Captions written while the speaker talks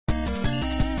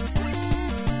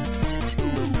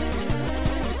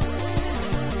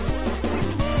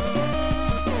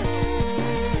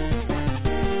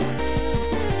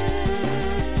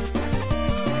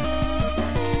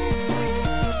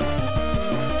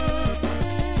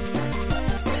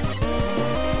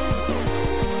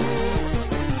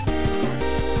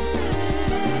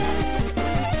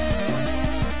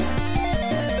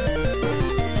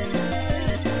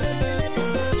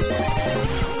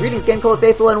Greetings, Game Cola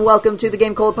faithful, and welcome to the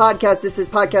Game Cola podcast. This is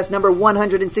podcast number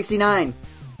 169.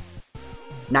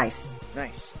 Nice.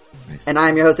 And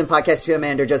I'm your host and podcast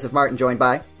commander, Joseph Martin, joined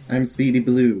by... I'm Speedy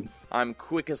Blue. I'm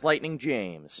Quick as Lightning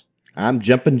James. I'm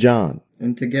Jumpin' John.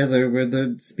 And together we're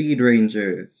the Speed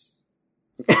Rangers.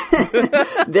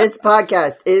 This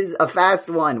podcast is a fast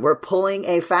one. We're pulling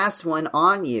a fast one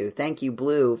on you. Thank you,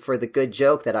 Blue, for the good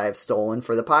joke that I have stolen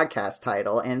for the podcast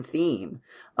title and theme.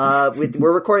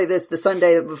 We're recording this the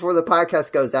Sunday before the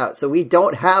podcast goes out, so we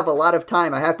don't have a lot of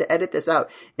time. I have to edit this out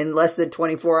in less than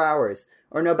 24 hours.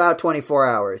 Or no, about 24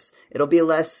 hours. It'll be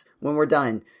less when we're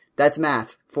done. That's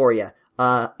math for you.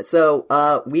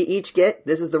 We each get,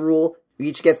 this is the rule, we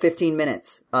each get 15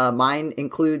 minutes. Mine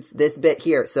includes this bit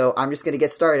here, so I'm just gonna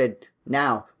get started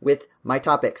now with my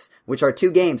topics, which are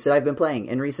two games that I've been playing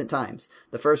in recent times.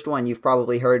 The first one you've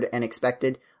probably heard and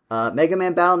expected, Mega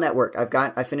Man Battle Network.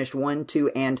 I finished 1, 2,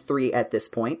 and 3 at this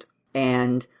point,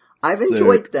 and I've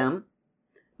enjoyed them.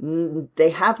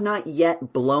 They have not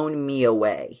yet blown me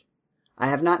away. I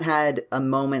have not had a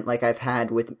moment like I've had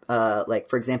with,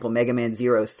 for example, Mega Man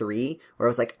 03, where I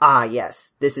was like,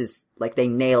 yes, this is, they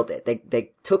nailed it.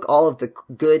 They took all of the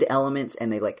good elements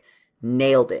and they,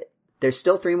 nailed it. There's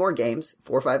still 3 more games,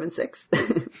 4, 5, and 6.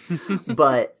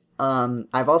 But,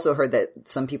 I've also heard that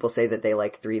some people say that they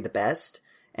like 3 the best.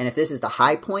 And if this is the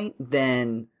high point,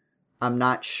 then I'm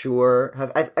not sure.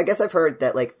 I guess I've heard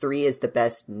that, 3 is the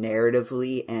best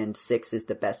narratively and 6 is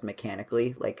the best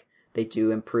mechanically. They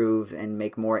do improve and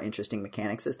make more interesting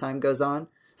mechanics as time goes on.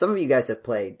 Some of you guys have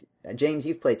played. James,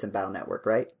 you've played some Battle Network,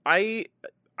 right? I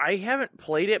haven't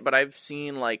played it, but I've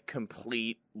seen,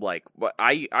 complete,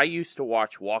 I used to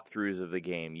watch walkthroughs of the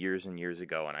game years and years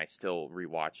ago, and I still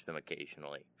rewatch them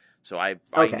occasionally. So I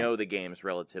know the games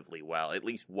relatively well, at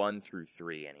least 1 through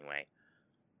 3 anyway.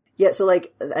 Yeah,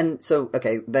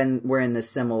 then we're in this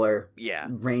similar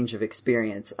range of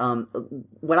experience.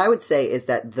 What I would say is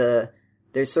that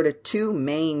there's sort of 2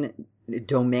 main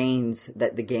domains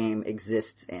that the game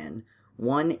exists in.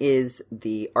 One is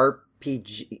the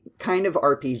RPG,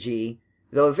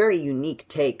 though a very unique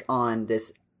take on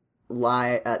this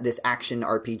action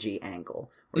RPG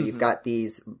angle, where you've got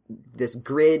this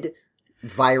grid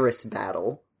virus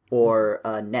battle, or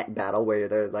a net battle, where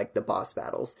they're the boss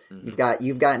battles. Mm-hmm.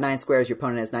 You've got 9 squares, your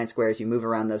opponent has 9 squares, you move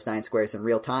around those 9 squares in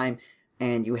real time,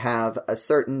 and you have a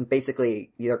certain,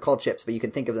 basically, they're called chips, but you can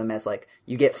think of them as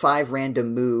you get 5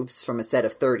 random moves from a set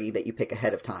of 30 that you pick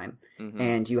ahead of time. Mm-hmm.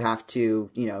 And you have to,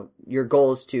 your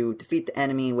goal is to defeat the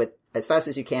enemy with as fast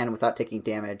as you can without taking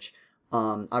damage.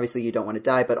 Obviously you don't want to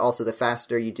die, but also the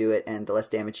faster you do it and the less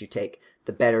damage you take,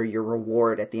 the better your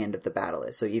reward at the end of the battle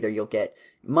is. So either you'll get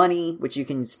money, which you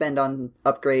can spend on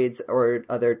upgrades or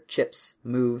other chips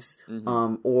moves,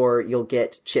 mm-hmm. Or you'll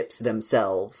get chips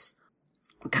themselves.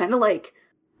 Kind of like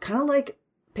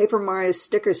Paper Mario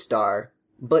Sticker Star,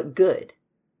 but good.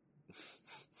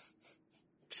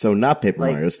 So not Paper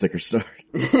Mario Sticker Star.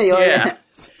 Yeah.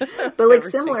 But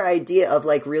similar idea of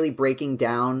really breaking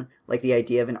down the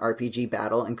idea of an RPG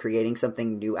battle and creating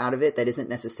something new out of it that isn't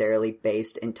necessarily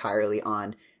based entirely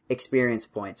on experience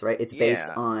points, right? It's based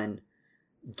on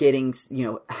getting,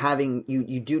 having,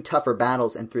 you do tougher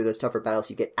battles, and through those tougher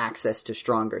battles you get access to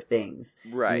stronger things.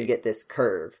 Right. And you get this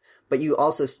curve. But you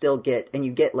also still get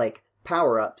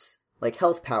power-ups,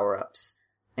 health power-ups.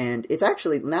 And it's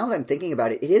actually, now that I'm thinking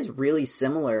about it, it is really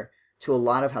similar to a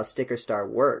lot of how Sticker Star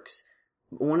works.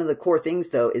 One of the core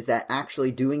things, though, is that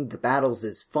actually doing the battles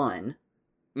is fun.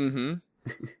 Mm-hmm.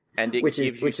 And it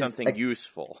gives you something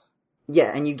useful.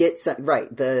 Yeah, and you get right.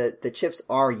 The chips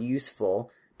are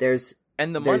useful. There's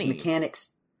money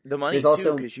mechanics. The money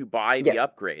too, because you buy the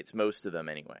upgrades, most of them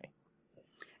anyway.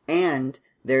 And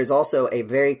there's also a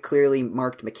very clearly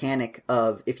marked mechanic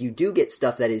of, if you do get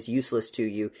stuff that is useless to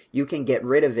you, you can get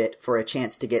rid of it for a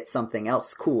chance to get something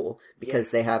else cool,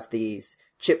 because they have these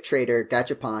chip trader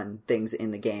gachapon things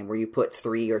in the game where you put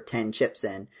 3 or 10 chips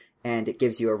in, and it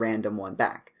gives you a random one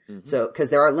back. Mm-hmm. So, because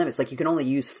there are limits, you can only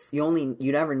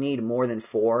you never need more than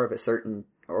 4 of a certain,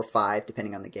 or 5,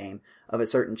 depending on the game, of a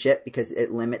certain chip, because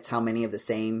it limits how many of the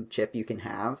same chip you can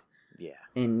have. Yeah.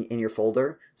 In your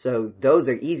folder. So those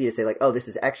are easy to say, this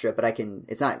is extra, but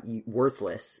it's not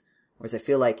worthless. Whereas I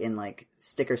feel like in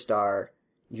Sticker Star,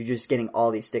 you're just getting all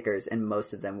these stickers and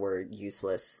most of them were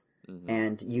useless. Mm-hmm.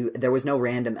 And there was no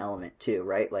random element too,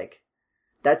 right?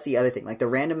 That's the other thing. The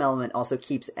random element also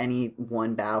keeps any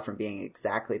one battle from being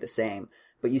exactly the same,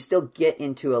 but you still get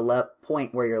into a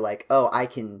point where you're I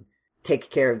can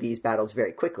take care of these battles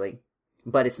very quickly,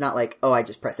 but it's not I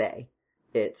just press A.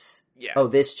 It's,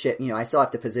 this chip, I still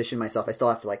have to position myself. I still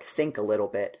have to think a little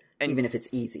bit even if it's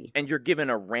easy. And you're given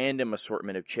a random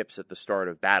assortment of chips at the start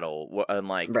of battle,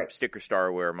 unlike Right. Sticker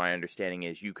Star, where my understanding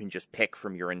is you can just pick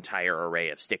from your entire array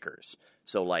of stickers.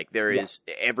 So, like, there is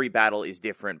every battle is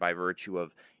different by virtue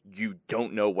of you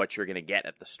don't know what you're going to get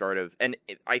at the start of. And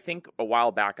I think a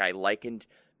while back I likened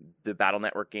the Battle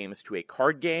Network games to a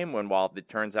card game, when while it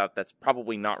turns out that's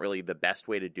probably not really the best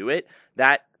way to do it,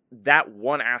 that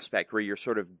one aspect where you're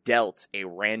sort of dealt a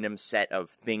random set of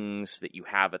things that you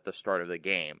have at the start of the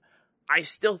game, I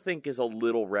still think is a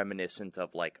little reminiscent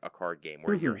of like a card game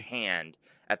where your hand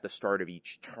at the start of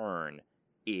each turn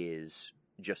is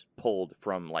just pulled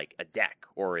from like a deck,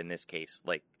 or in this case,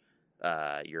 like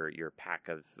your pack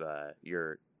of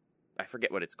I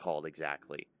forget what it's called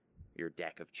exactly. Your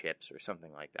deck of chips or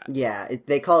something like that. Yeah,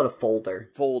 they call it a folder.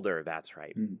 Folder, that's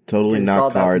right. Totally It's all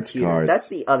not about cards. computers. Cards. That's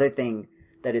the other thing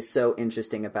that is so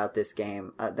interesting about this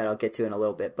game that I'll get to in a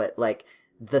little bit. But like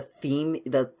the theme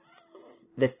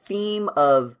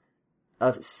of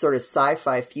sort of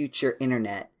sci-fi future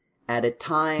internet at a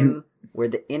time where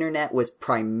the internet was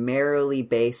primarily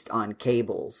based on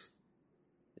cables.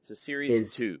 It's a series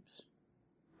of tubes.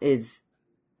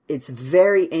 It's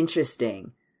very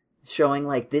interesting, showing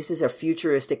like this is a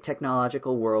futuristic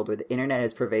technological world where the internet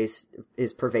is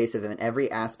pervasive in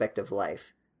every aspect of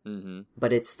life. Mm-hmm.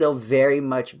 But it's still very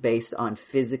much based on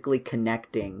physically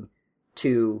connecting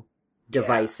to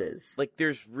devices. Like,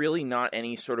 there's really not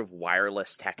any sort of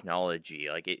wireless technology.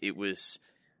 Like, it's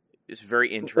very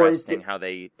interesting how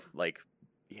they, like,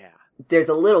 There's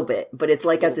a little bit, but it's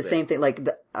like at the bit. same thing. Like,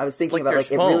 I was thinking like about, there's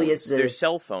like, phones. it really is There's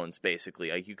cell phones, basically.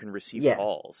 Like, you can receive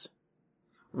calls.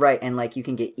 Right, and like you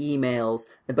can get emails,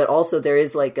 but also there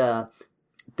is like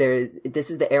this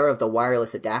is the era of the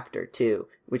wireless adapter too,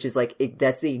 which is like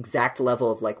that's the exact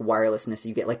level of like wirelessness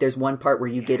you get. Like there's one part where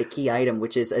you get a key item,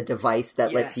 which is a device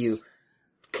that lets you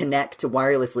connect to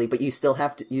wirelessly, but you'd still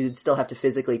have to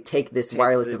physically take this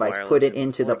wireless device, put it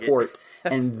into the port,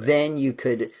 and then you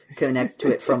could connect to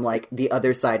it from like the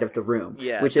other side of the room.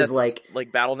 Yeah, which is like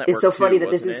Battle Network. It's so funny that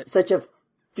this is such a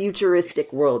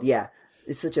futuristic world. Yeah.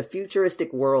 It's such a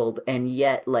futuristic world, and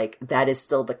yet, like, that is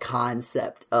still the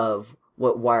concept of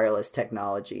what wireless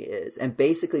technology is. And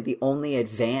basically, the only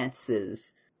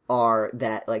advances are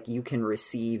that, like, you can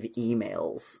receive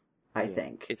emails, I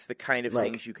think. It's the kind of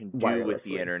things you can do with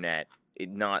the internet,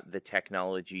 not the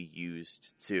technology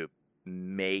used to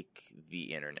make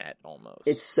the internet, almost.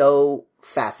 It's so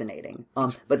fascinating.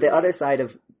 But the other side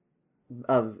of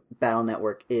Battle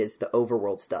Network is the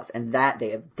overworld stuff, and that they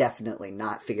have definitely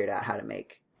not figured out how to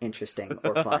make interesting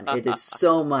or fun. It is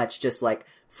so much just like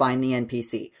find the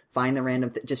NPC, find the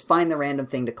random just find the random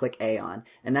thing to click A on,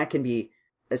 and that can be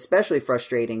especially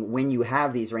frustrating when you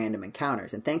have these random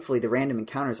encounters. And thankfully the random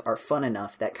encounters are fun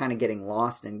enough that kind of getting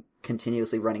lost and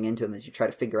continuously running into them as you try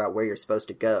to figure out where you're supposed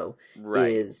to go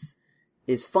is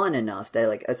fun enough that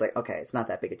like it's like okay, it's not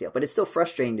that big a deal, but it's still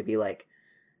frustrating to be like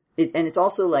and it's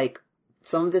also like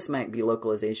some of this might be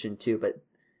localization too, but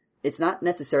it's not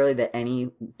necessarily that any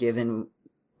given,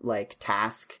 like,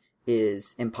 task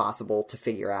is impossible to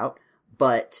figure out,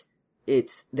 but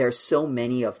there's so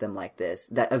many of them like this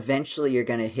that eventually you're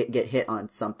gonna get hit on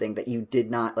something that you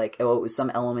did not, like, it was some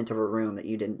element of a room that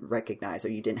you didn't recognize or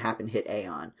you didn't happen to hit A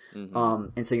on.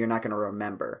 Mm-hmm. And so you're not gonna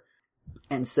remember.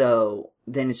 And so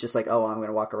then it's just like, oh, I'm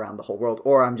gonna walk around the whole world,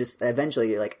 or I'm just,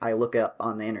 eventually, like, I look it up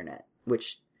on the internet,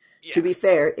 which... Yeah. To be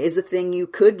fair, is a thing you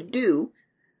could do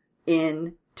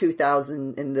in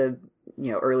the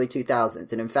early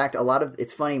 2000s. And in fact,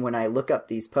 it's funny when I look up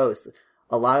these posts,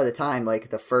 a lot of the time, like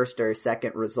the first or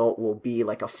second result will be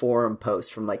like a forum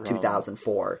post from like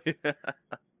 2004.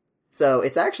 So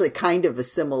it's actually kind of a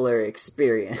similar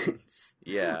experience.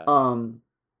 Yeah.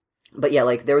 But yeah,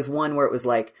 like there was one where it was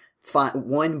like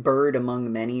one bird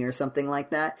among many or something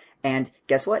like that. And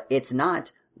guess what? It's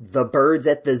not the birds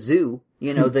at the zoo.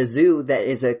 You know, the zoo that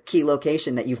is a key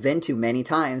location that you've been to many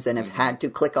times and have had to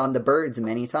click on the birds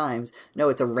many times. No,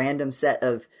 it's a random set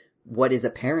of what is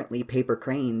apparently paper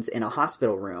cranes in a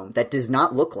hospital room that does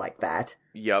not look like that.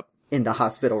 Yep. In the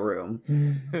hospital room.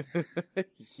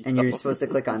 And you're supposed to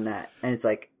click on that. And it's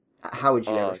like, how would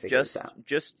you ever figure this out?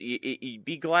 Just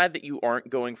be glad that you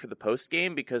aren't going for the post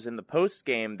game, because in the post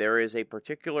game there is a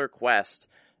particular quest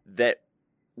that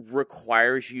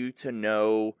requires you to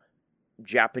know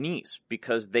Japanese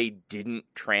because they didn't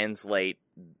translate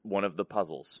one of the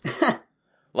puzzles.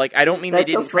 Like, I don't mean they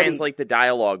didn't translate the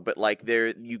dialogue, but like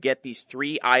you get these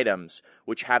 3 items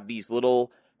which have these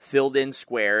little filled in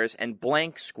squares and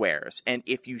blank squares, and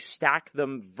if you stack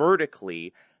them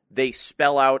vertically, they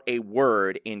spell out a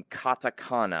word in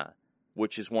katakana,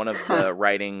 which is one of the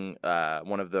writing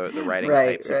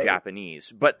types of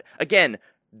Japanese. But again,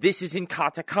 this is in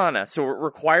katakana, so it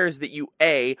requires that you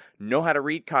A, know how to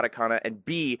read katakana, and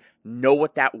B, know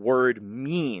what that word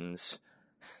means.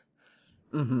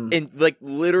 Mm-hmm. And, like,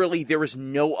 literally, there is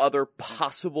no other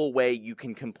possible way you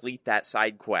can complete that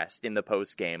side quest in the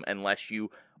post-game unless you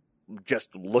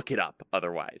just look it up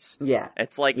otherwise. Yeah.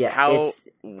 It's like,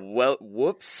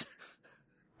 whoops.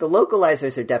 The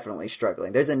localizers are definitely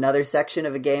struggling. There's another section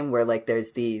of a game where, like,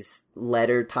 there's these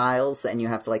letter tiles, and you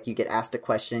have to, like, you get asked a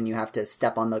question, you have to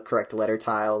step on the correct letter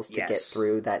tiles to get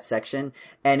through that section.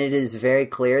 And it is very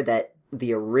clear that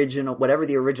the original, whatever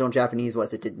the original Japanese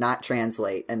was, it did not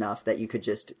translate enough that you could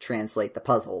just translate the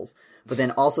puzzles. But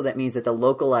then also that means that the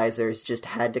localizers just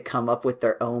had to come up with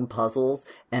their own puzzles,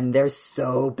 and they're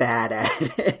so bad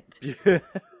at it.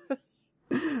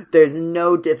 There's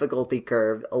no difficulty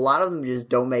curve. A lot of them just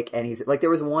don't make any sense. Like, there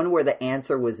was one where the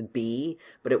answer was B,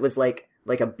 but it was like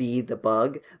a bee the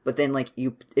bug. But then, like,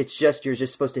 you're just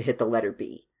supposed to hit the letter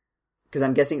B. Because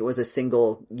I'm guessing it was a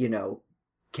single,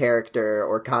 character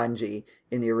or kanji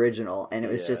in the original. And it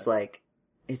was just like,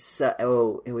 it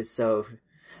was so...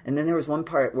 And then there was one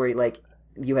part where, like,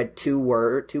 you had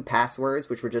two passwords,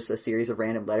 which were just a series of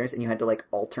random letters, and you had to, like,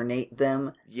 alternate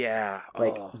them. Yeah.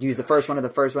 Like, use the first one or the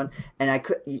first one. And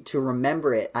to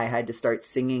remember it, I had to start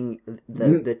singing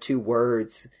the two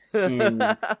words in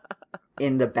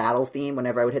the battle theme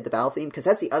whenever I would hit the battle theme. Because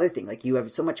that's the other thing. Like, you have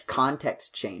so much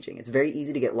context changing. It's very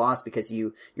easy to get lost because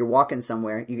you're walking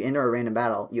somewhere, you enter a random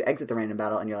battle, you exit the random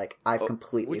battle, and you're like, I've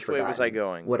completely forgotten which way was I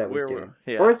going? What I was doing.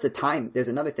 Yeah. Or it's the time. There's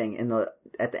another thing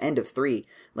at the end of 3,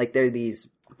 like, there are these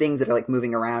things that are, like,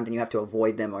 moving around, and you have to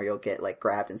avoid them or you'll get, like,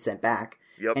 grabbed and sent back.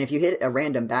 Yep. And if you hit a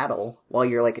random battle while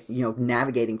you're, like,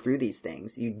 navigating through these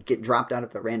things, you get dropped out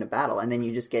of the random battle, and then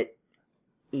you just get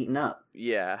eaten up.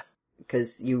 Yeah.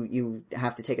 Because you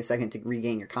have to take a second to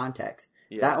regain your context.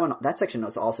 Yeah. That section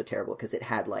was also terrible because it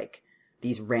had, like,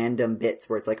 these random bits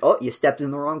where it's like, oh, you stepped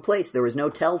in the wrong place. There was no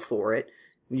tell for it.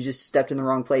 You just stepped in the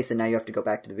wrong place, and now you have to go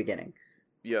back to the beginning.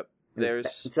 Yep.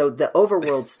 So the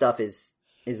overworld stuff is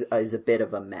a bit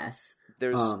of a mess.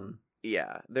 There's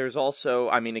also,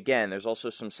 I mean, again, there's also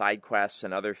some side quests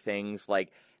and other things.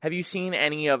 Like, have you seen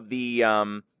any of the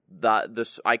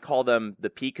I call them the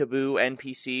peekaboo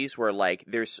NPCs, where, like,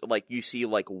 there's, like, you see,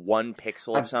 like, one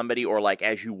pixel of somebody, or, like,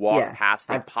 as you walk past,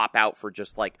 they pop out for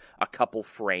just, like, a couple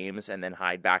frames and then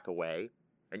hide back away,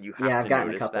 and you have to I've gotten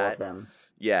a notice couple that. of them.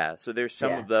 Yeah, so there's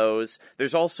some of those.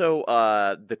 There's also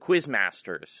the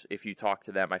Quizmasters, if you talk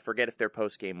to them. I forget if they're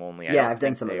post-game only. I've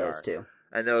done some of those too.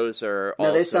 And those are no,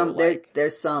 also, there's some like,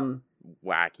 there's some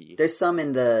wacky. There's some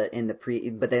in the pre,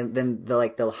 but then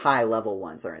the high level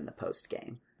ones are in the post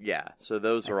game. Yeah, so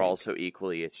those are also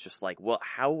equally. It's just like, well,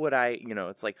 how would I?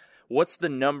 It's like, what's the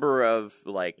number of,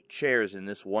 like, chairs in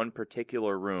this one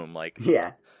particular room? Like,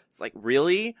 it's like,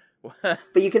 really? But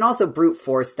you can also brute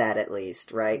force that, at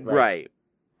least, right? Like, right.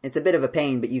 It's a bit of a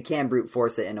pain, but you can brute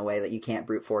force it in a way that you can't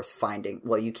brute force finding.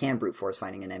 Well, you can brute force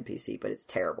finding an NPC, but it's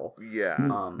terrible. Yeah.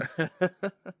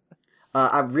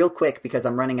 Real quick, because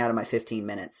I'm running out of my 15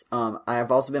 minutes. I've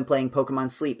also been playing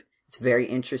Pokemon Sleep. It's very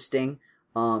interesting.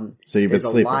 So you've been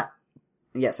sleeping.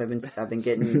 Yes, I've been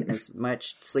getting as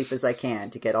much sleep as I can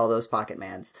to get all those Pocket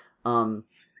Mans.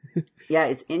 Yeah,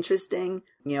 it's interesting.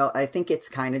 I think it's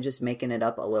kind of just making it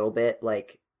up a little bit.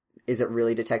 Like, is it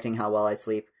really detecting how well I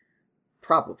sleep?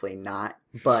 Probably not.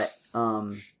 But,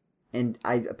 and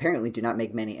I apparently do not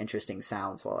make many interesting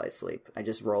sounds while I sleep. I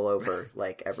just roll over,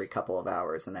 like, every couple of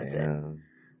hours, and that's it.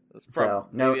 So,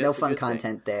 no fun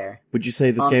content there. Would you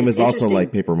say this game is also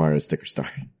like Paper Mario Sticker Star?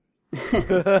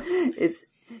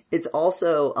 It's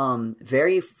also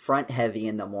very front heavy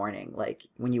in the morning. Like,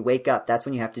 when you wake up, that's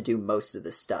when you have to do most of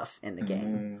the stuff in the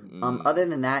game. Other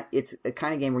than that, it's a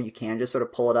kind of game where you can just sort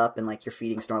of pull it up and, like, you're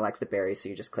feeding Snorlax the berries, so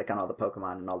you just click on all the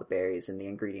Pokemon and all the berries, and the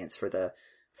ingredients for the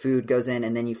food goes in,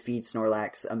 and then you feed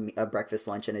Snorlax a breakfast,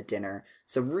 lunch, and a dinner.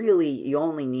 So really, you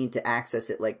only need to access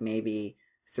it, like, maybe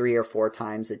 3 or 4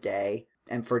 times a day,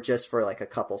 and for like a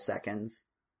couple seconds,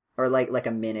 or like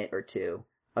a minute or two,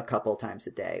 a couple times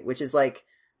a day, which is, like,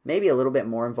 maybe a little bit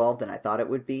more involved than I thought it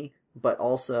would be, but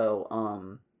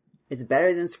also, it's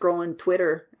better than scrolling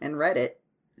Twitter and Reddit.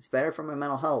 It's better for my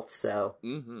mental health, so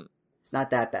it's not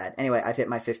that bad. Anyway, I've hit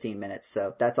my 15 minutes,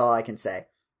 so that's all I can say.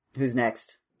 Who's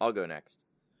next? I'll go next.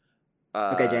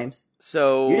 Okay, James.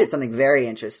 So you did something very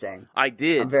interesting. I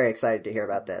did. I'm very excited to hear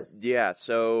about this. Yeah,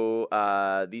 so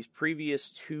these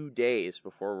previous 2 days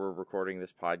before we're recording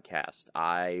this podcast,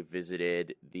 I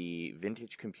visited the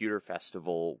Vintage Computer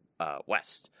Festival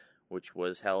West, which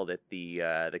was held at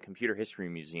the Computer History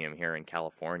Museum here in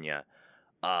California.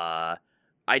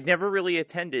 I'd never really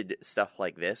attended stuff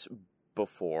like this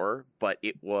before, but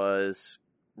it was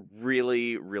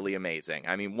really, really amazing.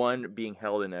 I mean, one being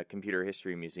held in a computer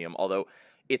history museum, although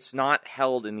it's not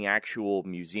held in the actual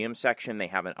museum section. They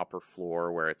have an upper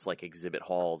floor where it's like exhibit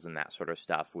halls and that sort of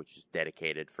stuff, which is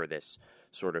dedicated for this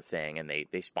sort of thing, and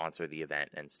they sponsor the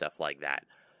event and stuff like that.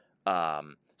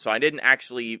 So I didn't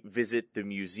actually visit the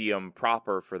museum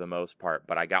proper for the most part,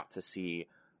 but I got to see,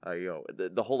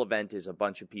 the whole event is a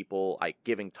bunch of people like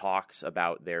giving talks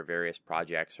about their various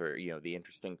projects or, the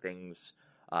interesting things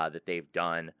that they've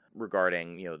done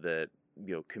regarding, the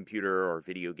computer or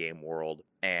video game world,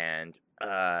 and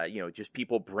just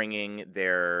people bringing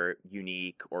their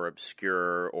unique or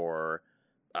obscure or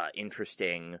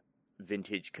interesting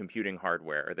vintage computing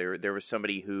hardware. There was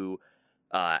somebody who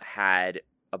had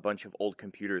a bunch of old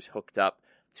computers hooked up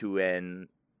to an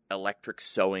electric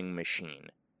sewing machine,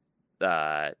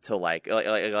 to like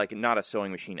not a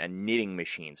sewing machine, a knitting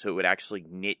machine, so it would actually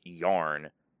knit yarn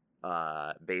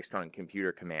based on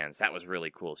computer commands. That was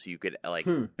really cool. So you could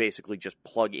basically just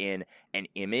plug in an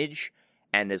image,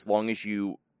 and as long as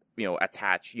you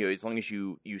attach, as long as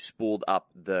you spooled up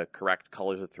the correct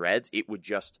colors of threads, it would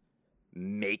just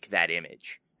make that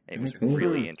image. And it was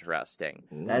really interesting.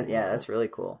 That's really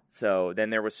cool. So then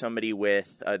there was somebody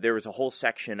with, there was a whole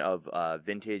section of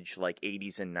vintage, like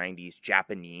 80s and 90s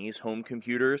Japanese home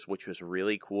computers, which was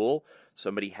really cool.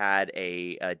 Somebody had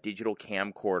a digital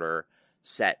camcorder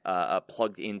set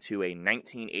plugged into a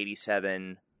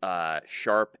 1987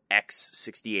 Sharp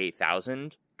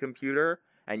X68000 computer,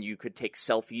 and you could take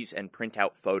selfies and print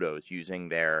out photos using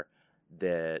the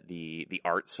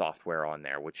art software on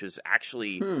there, which is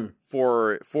actually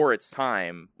for its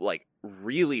time, like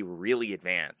really, really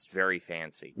advanced, very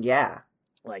fancy. Yeah.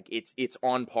 Like it's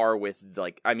on par with,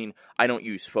 like, I mean, I don't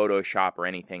use Photoshop or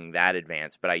anything that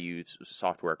advanced, but I use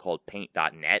software called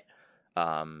Paint.net,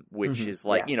 which is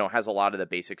like, has a lot of the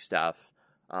basic stuff.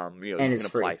 You can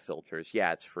apply filters.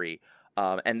 Yeah, it's free.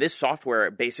 And this software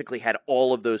basically had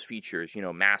all of those features,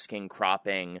 masking,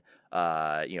 cropping,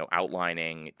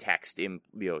 outlining, text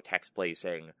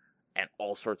placing, and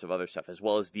all sorts of other stuff, as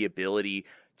well as the ability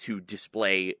to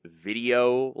display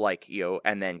video,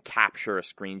 and then capture a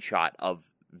screenshot of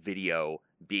video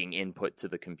being input to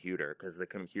the computer, because the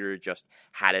computer just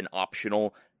had an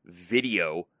optional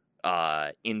video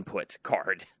input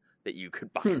card that you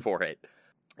could buy for it.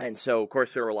 And so, of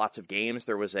course, there were lots of games.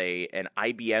 There was an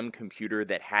IBM computer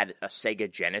that had a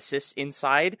Sega Genesis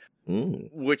inside,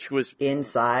 which was...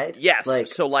 Inside? Yes.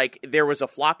 So, there was a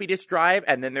floppy disk drive,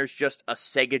 and then there's just a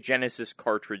Sega Genesis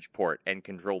cartridge port and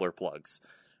controller plugs.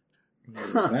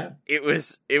 It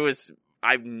was...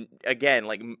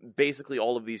 basically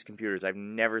all of these computers, I've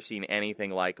never seen anything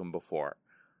like them before.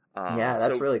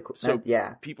 That's really cool. So,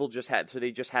 people just had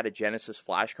a Genesis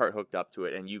flash card hooked up to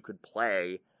it, and you could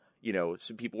play...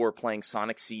 some people were playing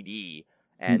Sonic CD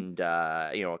and,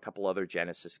 a couple other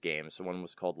Genesis games. So one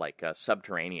was called,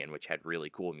 Subterranean, which had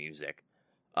really cool music,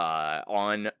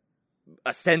 on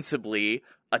ostensibly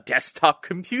a desktop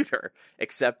computer,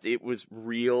 except it was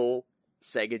real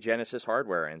Sega Genesis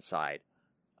hardware inside.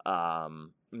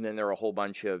 And then there were a whole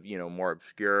bunch of, more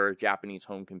obscure Japanese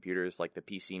home computers, like the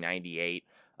PC-98,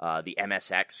 the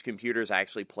MSX computers. I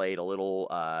actually played a little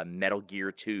Metal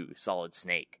Gear 2 Solid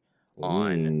Snake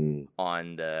on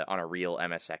a real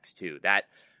MSX2.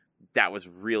 That was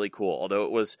really cool. Although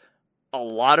it was a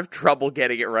lot of trouble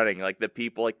getting it running. Like the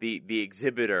people, like the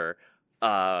exhibitor,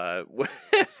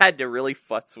 had to really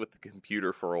futz with the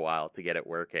computer for a while to get it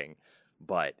working.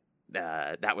 But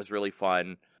that was really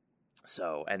fun.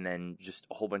 So, and then just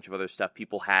a whole bunch of other stuff.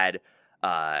 People had,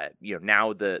 now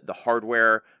the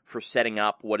hardware for setting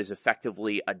up what is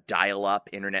effectively a dial-up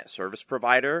internet service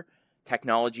provider.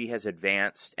 Technology has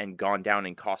advanced and gone down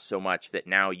in cost so much that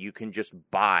now you can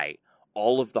just buy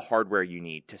all of the hardware you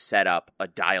need to set up a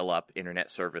dial-up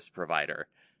internet service provider.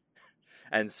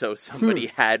 And so somebody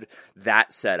had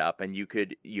that set up, and you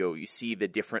could, you see the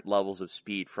different levels of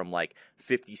speed from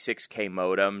 56K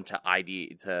modem to I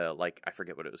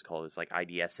forget what it was called. It was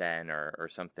IDSN or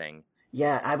something.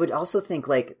 Yeah, I would also think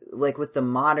like with the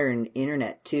modern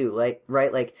internet too,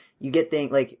 right? You get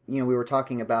things we were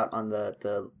talking about on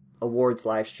the awards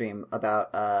live stream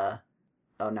about now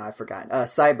I forgot.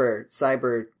 Cyber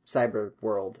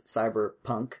World,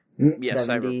 Cyberpunk. Yeah,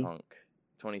 70, Cyberpunk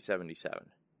 2077.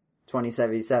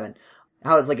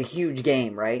 How it's a huge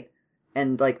game, right?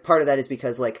 And part of that is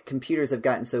because computers have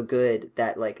gotten so good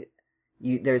that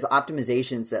there's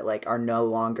optimizations that are no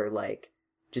longer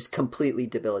just completely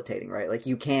debilitating, right?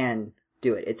 You can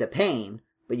do it. It's a pain,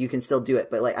 but you can still do it.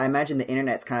 But I imagine the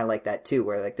internet's kind of like that too,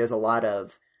 where there's a lot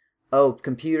of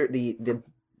computer, the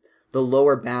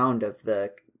lower bound of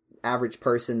the average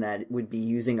person that would be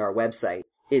using our website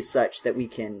is such that we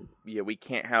can... Yeah, we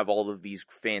can't have all of these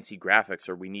fancy graphics,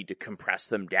 or we need to compress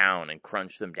them down and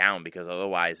crunch them down, because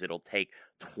otherwise it'll take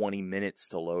 20 minutes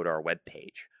to load our web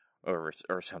page or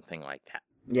something like that.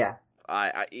 Yeah.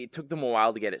 It took them a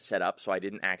while to get it set up, so I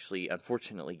didn't actually,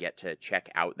 unfortunately, get to check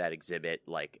out that exhibit,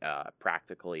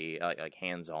 practically,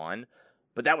 hands-on.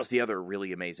 But that was the other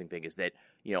really amazing thing, is that,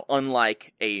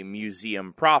 unlike a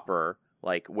museum proper,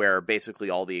 where basically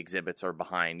all the exhibits are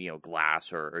behind,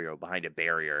 glass or behind a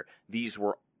barrier, these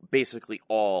were basically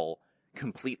all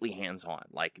completely hands-on.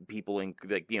 People,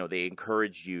 they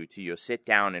encouraged you to, sit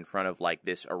down in front of,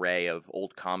 this array of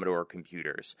old Commodore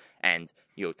computers and,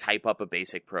 type up a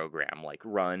basic program,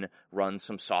 run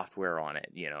some software on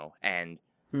it, and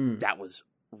that was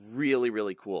really,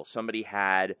 really cool.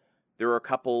 There were a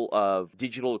couple of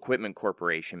Digital Equipment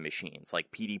Corporation machines, like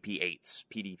PDP-8s,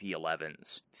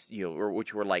 PDP-11s,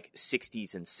 which were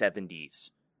 60s and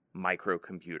 70s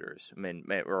microcomputers,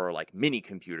 or mini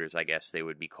computers, I guess they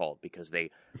would be called, because they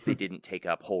didn't take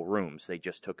up whole rooms. They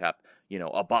just took up,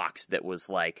 a box that was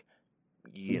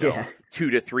 2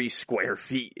 to 3 square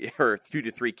feet, or 2 to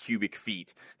 3 cubic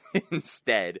feet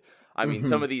instead. I mean,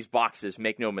 some of these boxes,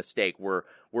 make no mistake, were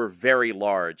very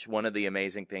large. One of the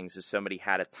amazing things is somebody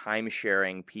had a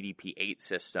time-sharing PDP-8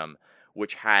 system,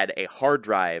 which had a hard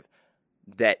drive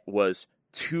that was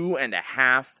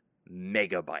 2.5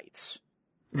 megabytes.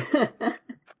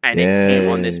 And it came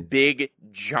on this big,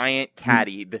 giant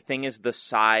caddy. The thing is the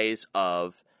size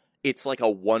of, it's like a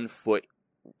 1 foot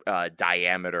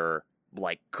diameter,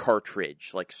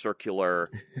 cartridge, circular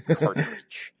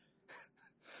cartridge.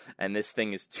 And this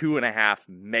thing is 2.5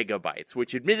 megabytes,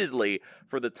 which admittedly,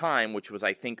 for the time, which was,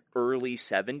 I think, early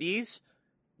 70s,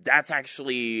 that's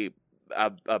actually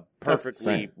a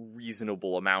perfectly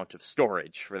reasonable amount of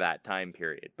storage for that time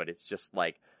period. But it's just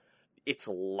it's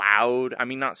loud. I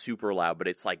mean, not super loud, but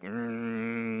it's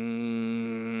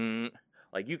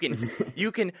you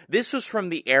can, this was from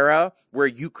the era where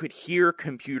you could hear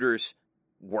computers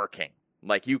working.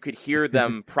 You could hear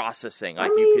them processing.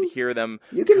 You could hear them.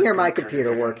 You can hear my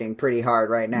computer working pretty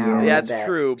hard right now. Yeah, that's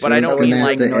true. But I don't mean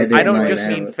I don't just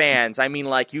mean fans. I mean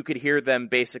you could hear them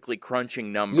basically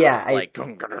crunching numbers. Yeah.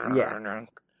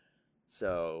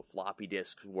 So floppy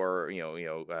disks were,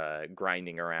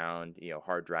 grinding around.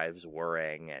 Hard drives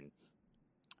whirring,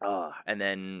 and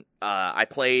then I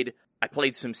played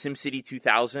some SimCity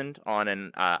 2000 on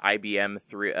an IBM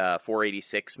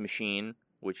 486 machine,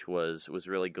 which was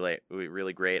really great.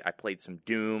 Really great. I played some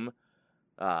Doom.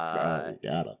 Yeah.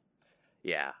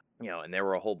 And there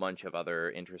were a whole bunch of other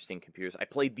interesting computers. I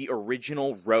played the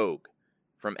original Rogue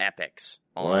from Epix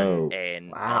on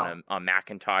a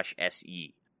Macintosh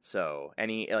SE. So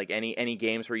any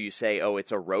games where you say, "Oh,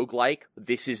 it's a roguelike,"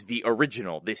 this is the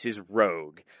original. This is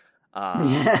Rogue.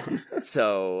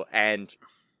 So, and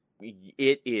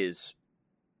it is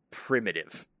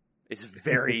primitive. It's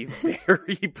very,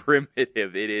 very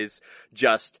primitive. It is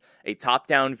just a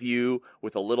top-down view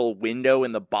with a little window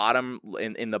in the bottom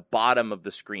in the bottom of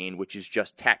the screen, which is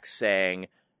just text saying,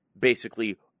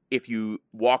 basically, if you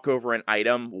walk over an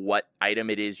item, what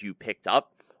item it is you picked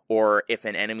up, or if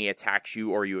an enemy attacks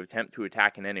you or you attempt to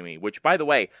attack an enemy. Which, by the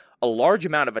way, a large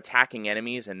amount of attacking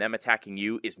enemies and them attacking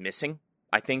you is missing.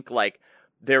 I think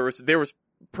there was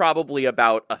probably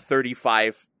about a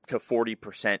 35 to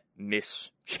 40%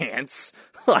 miss chance.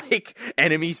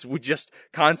 Enemies would just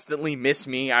constantly miss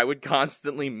me. I would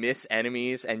constantly miss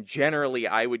enemies, and generally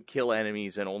I would kill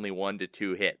enemies in only 1 to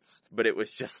 2 hits. But it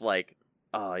was just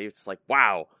it's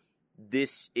wow,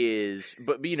 this is...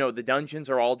 But, the dungeons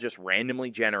are all just randomly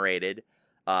generated,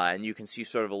 and you can see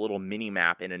sort of a little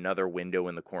mini-map in another window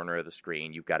in the corner of the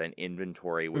screen. You've got an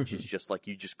inventory, which is just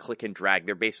you just click and drag.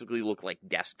 They basically look like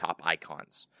desktop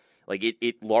icons.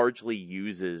 It largely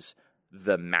uses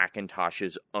the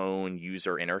Macintosh's own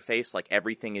user interface.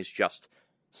 Everything is just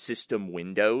system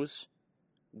windows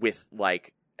with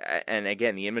and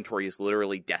again, the inventory is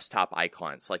literally desktop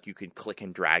icons. You can click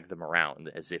and drag them around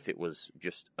as if it was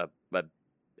just a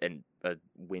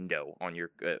window on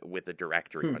your with a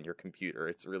directory on your computer.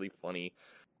 It's really funny.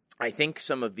 I think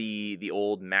some of the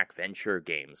old Mac Venture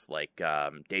games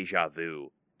Deja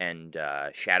Vu and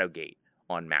Shadowgate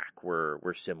on Mac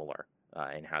were similar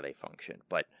in how they function,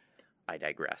 but I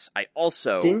digress.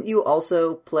 Didn't you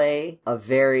also play a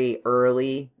very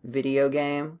early video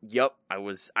game? Yep, I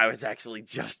was actually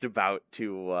just about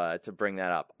to bring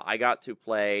that up. I got to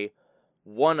play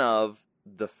one of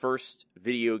the first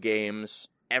video games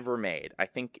ever made. I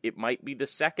think it might be the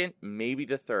second, maybe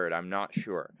the third. I'm not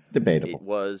sure. Debatable. It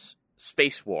was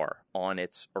Space War on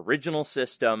its original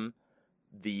system.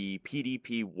 the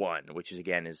PDP-1, which is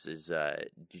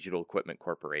Digital Equipment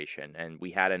Corporation, and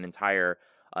we had an entire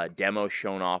demo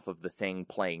shown off of the thing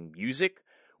playing music,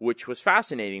 which was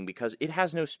fascinating because it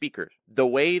has no speakers. The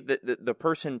way that the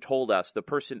person told us,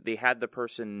 they had the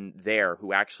person there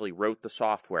who actually wrote the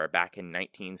software back in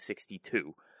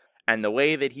 1962, and the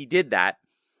way that he did that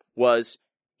was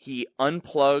he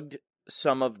unplugged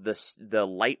some of the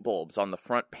light bulbs on the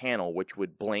front panel, which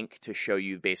would blink to show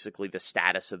you basically the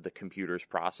status of the computer's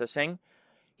processing.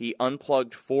 He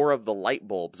unplugged 4 of the light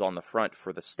bulbs on the front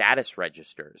for the status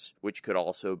registers, which could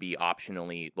also be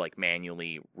optionally, like,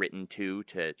 manually written to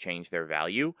change their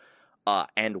value,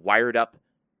 and wired up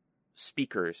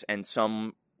speakers and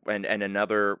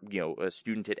another, a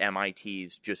student at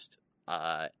MIT's just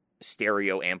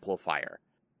stereo amplifier.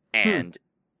 And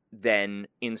then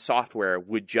in software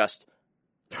would just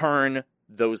turn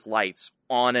those lights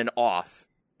on and off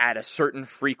at a certain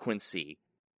frequency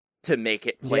to make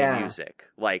it play music.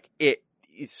 Like, it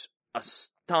is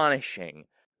astonishing.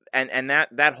 And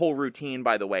that whole routine,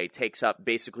 by the way, takes up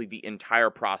basically the entire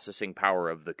processing power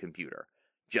of the computer.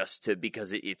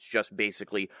 Because it's just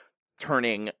basically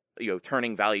turning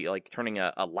value, like turning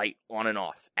a light on and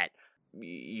off at,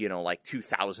 like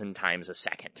 2,000 times a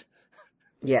second.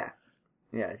 Yeah.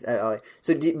 Yeah.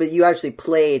 But you actually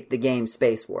played the game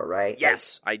Space War, right?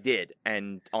 Yes, I did.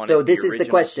 And this is the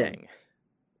question.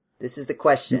 This is the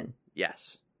question.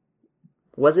 Yes.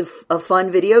 Was it a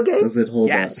fun video game? Does it hold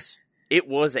up? Yes. It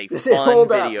was a fun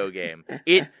video game.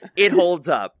 It holds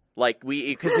up.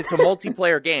 Because it's a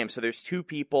multiplayer game, so there's 2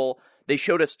 people. They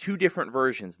showed us 2 different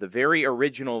versions. The very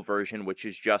original version, which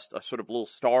is just a sort of little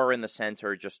star in the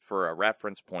center just for a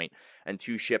reference point, and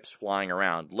 2 ships flying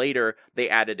around. Later, they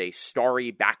added a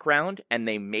starry background, and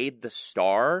they made the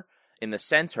star in the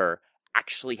center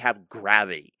actually have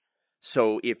gravity.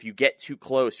 So if you get too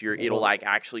close, it'll like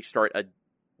actually start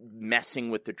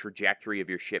messing with the trajectory of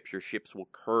your ships. Your ships will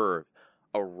curve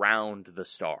around the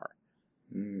star.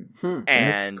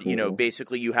 And, cool.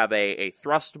 Basically you have a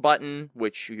thrust button,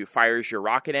 which fires your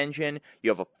rocket engine. You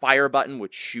have a fire button,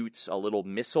 which shoots a little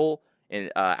missile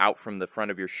out from the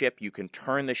front of your ship. You can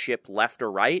turn the ship left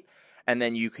or right, and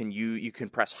then you can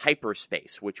press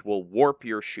hyperspace, which will warp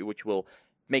your ship, which will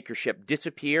make your ship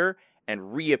disappear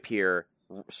and reappear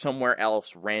somewhere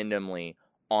else randomly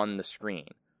on the screen.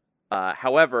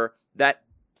 However, that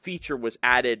feature was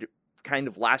added kind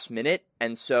of last minute,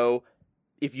 and so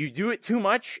if you do it too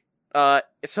much,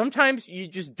 sometimes you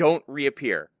just don't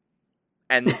reappear.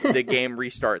 And the game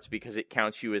restarts because it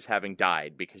counts you as having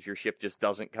died because your ship just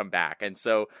doesn't come back. And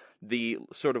so the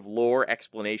sort of lore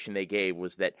explanation they gave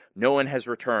was that no one has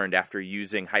returned after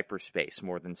using hyperspace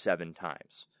more than 7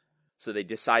 times. So they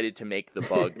decided to make the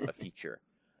bug a feature.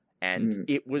 And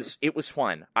it was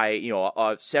fun.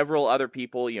 Several other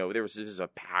people, this is a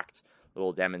packed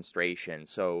little demonstration.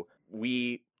 So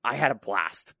I had a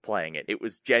blast playing it. It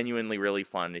was genuinely really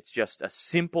fun. It's just a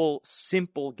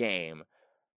simple game,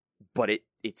 but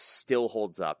it still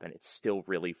holds up and it's still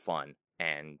really fun.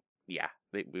 And yeah,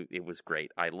 it was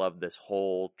great. I loved this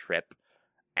whole trip,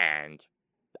 and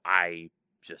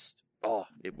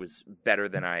it was better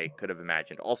than I could have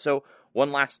imagined. Also,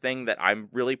 one last thing that I'm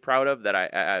really proud of that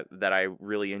I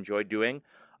really enjoyed doing.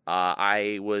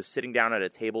 I was sitting down at a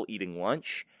table eating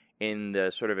lunch in the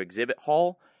sort of exhibit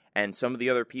hall. And some of the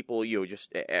other people,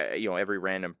 every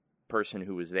random person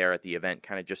who was there at the event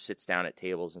kind of just sits down at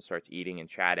tables and starts eating and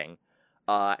chatting.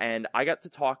 And I got to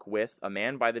talk with a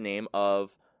man by the name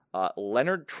of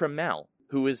Leonard Trammell,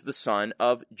 who is the son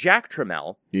of Jack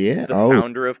Trammell, the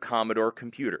founder of Commodore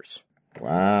Computers.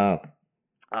 Wow.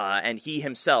 And he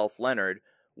himself, Leonard,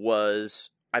 was,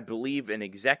 I believe, an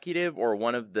executive or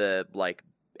one of the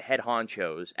head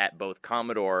honchos at both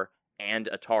Commodore and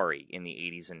Atari in the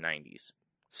 80s and 90s.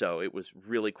 So it was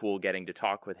really cool getting to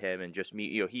talk with him and just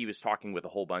meet, he was talking with a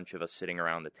whole bunch of us sitting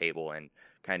around the table and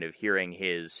kind of hearing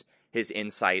his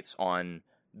insights on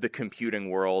the computing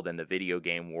world and the video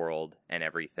game world and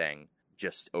everything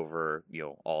just over,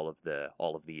 all of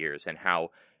the years, and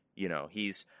how,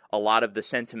 he's a lot of the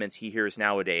sentiments he hears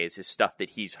nowadays is stuff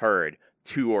that he's heard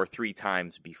 2 or 3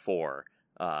 times before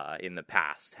in the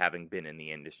past, having been in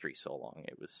the industry so long.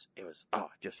 It was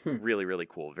just really, really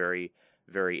cool. Very,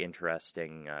 very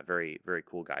interesting, very, very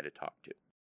cool guy to talk to.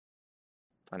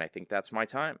 And I think that's my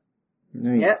time.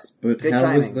 Nice. Yep, but good how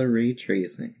timing. was the ray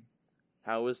tracing?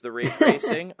 How was the ray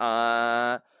tracing?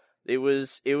 It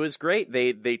was great.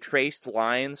 They traced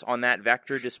lines on that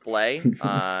vector display.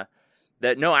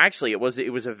 Actually, it was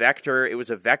a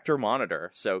vector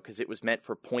monitor. So, because it was meant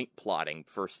for point plotting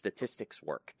for statistics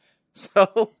work.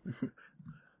 So,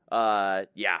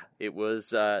 it was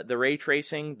the ray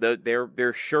tracing.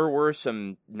 There sure were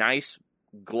some nice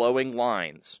glowing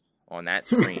lines on that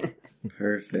screen.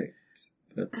 Perfect.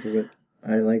 That's what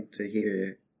I like to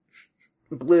hear.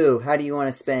 Blue, how do you want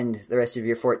to spend the rest of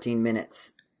your 14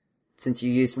 minutes? Since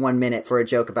you used 1 minute for a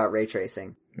joke about ray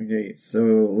tracing. Okay, so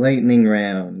lightning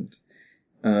round.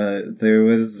 There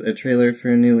was a trailer for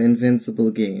a new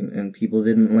Invincible game, and people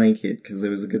didn't like it because it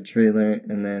was a good trailer,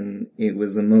 and then it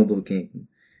was a mobile game.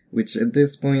 Which at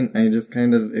this point I just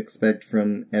kind of expect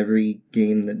from every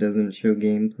game that doesn't show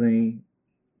gameplay.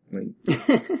 Like,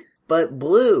 but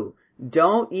Blue,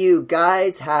 don't you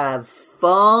guys have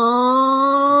phones?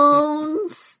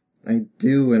 I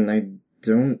do, and I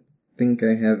don't think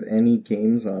I have any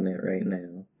games on it right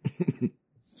now.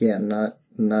 Yeah,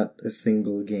 not a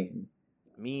single game.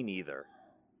 Me neither.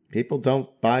 People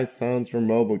don't buy phones for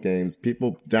mobile games.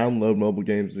 People download mobile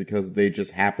games because they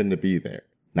just happen to be there,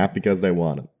 not because they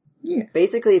want them. Yeah.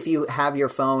 Basically, if you have your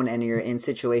phone and you're in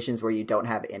situations where you don't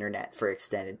have internet for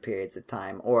extended periods of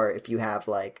time, or if you have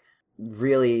like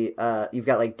really, you've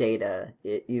got like data,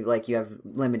 you have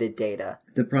limited data.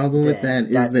 The problem with that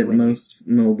is that most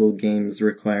mobile games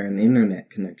require an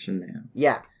internet connection now.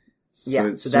 Yeah.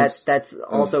 So that's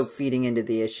also feeding into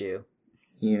the issue.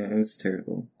 Yeah, it's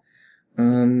terrible.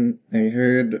 I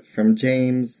heard from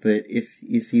James that if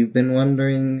you've been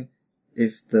wondering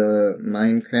if the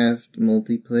Minecraft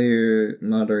multiplayer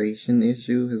moderation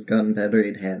issue has gotten better,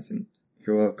 it hasn't.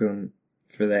 You're welcome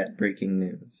for that breaking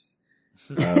news.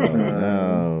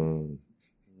 No.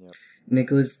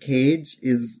 Nicolas Cage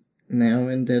is now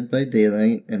in Dead by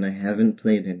Daylight, and I haven't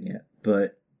played him yet,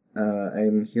 but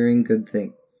I'm hearing good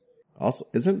things. Also,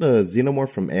 isn't the Xenomorph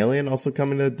from Alien also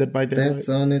coming to Dead by Daylight? That's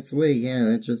on its way, yeah,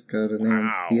 it just got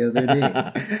announced the other day.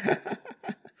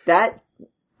 That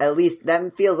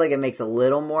feels like it makes a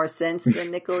little more sense than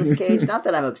Nicolas Cage. Not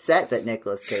that I'm upset that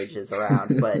Nicolas Cage is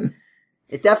around, but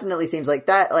it definitely seems like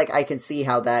that, like, I can see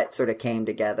how that sort of came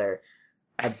together.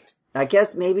 I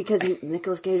guess maybe because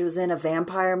Nicolas Cage was in a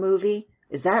vampire movie?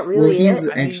 Is that really he's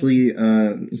actually,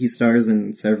 he stars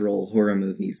in several horror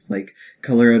movies, like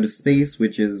Color Out of Space,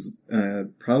 which is,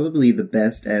 probably the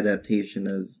best adaptation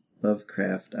of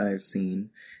Lovecraft I've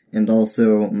seen. And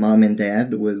also, Mom and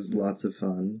Dad was lots of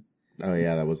fun. Oh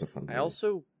yeah, that was a fun movie. I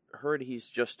also heard he's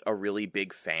just a really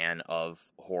big fan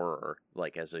of horror,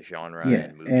 like as a genre.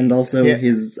 Yeah, and also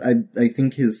I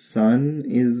think his son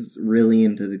is really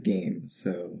into the game,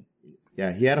 so...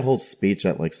 Yeah, he had a whole speech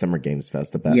at like Summer Games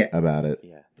Fest about it.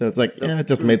 Yeah. So it's like, it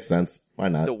just made sense. Why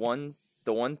not? The one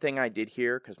thing I did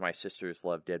hear, because my sisters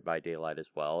love Dead by Daylight as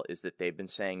well, is that they've been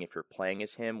saying if you're playing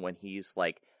as him, when he's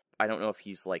like, I don't know if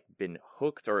he's like been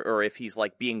hooked or if he's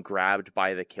like being grabbed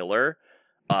by the killer,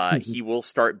 he will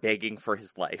start begging for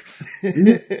his life.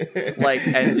 Like,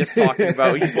 and just talking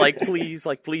about, he's like,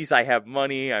 please, I have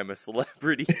money, I'm a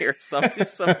celebrity, or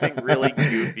something really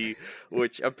goofy,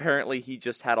 which apparently he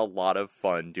just had a lot of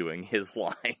fun doing his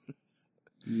lines.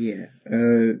 Yeah,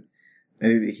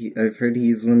 I've heard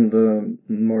he's one of the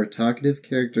more talkative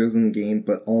characters in the game,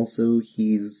 but also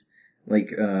he's, like,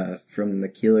 from the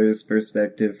killer's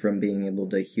perspective, from being able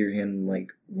to hear him,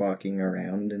 like, walking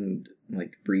around and,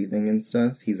 like, breathing and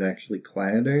stuff, he's actually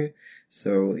quieter.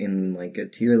 So in, like, a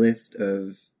tier list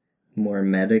of more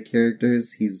meta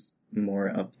characters, he's more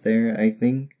up there, I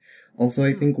think. Also,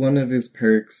 I think one of his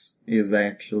perks is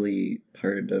actually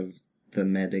part of the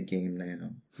meta game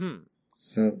now.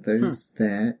 So there's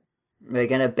that. Are they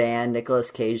gonna ban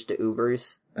Nicolas Cage to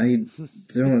Ubers? I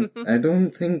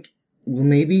don't think... Well,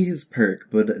 maybe his perk,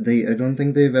 but I don't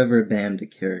think they've ever banned a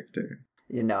character.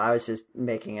 You know, I was just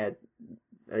making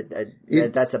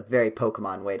that's a very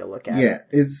Pokemon way to look at it. Yeah,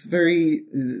 it's very...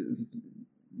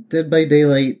 Dead by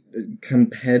Daylight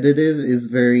competitive is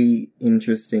very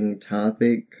interesting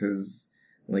topic, because,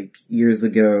 like, years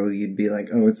ago, you'd be like,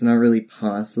 oh, it's not really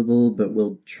possible, but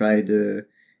we'll try to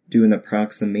do an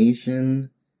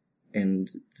approximation,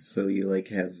 and so you, like,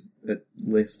 have a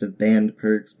list of banned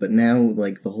perks, but now,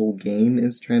 like, the whole game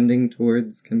is trending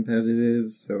towards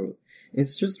competitive, so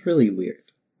it's just really weird.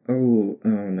 Oh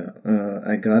no,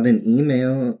 I got an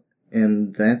email,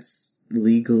 and that's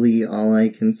legally all I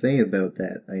can say about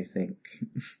that, I think.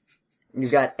 You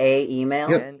got a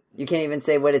email? Yep. You can't even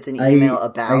say what it's an email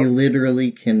about? I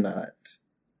literally cannot.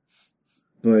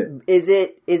 But... Is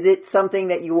it something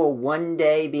that you will one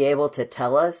day be able to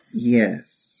tell us?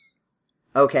 Yes.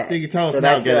 Okay. So you can tell us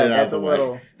now, get it out of the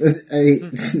way.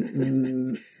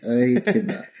 I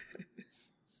cannot.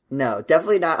 No,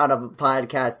 definitely not on a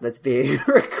podcast that's being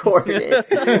recorded.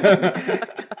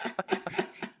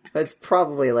 That's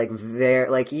probably like very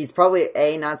like he's probably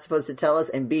A, not supposed to tell us,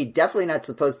 and B, definitely not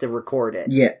supposed to record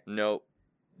it. Yeah. Nope.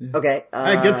 Okay.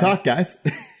 Hey, good talk, guys.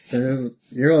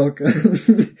 You're welcome.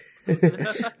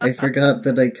 I forgot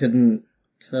that I couldn't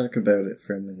talk about it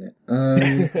for a minute.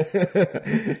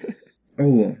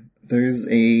 Oh, there's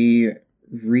a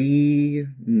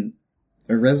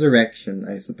resurrection,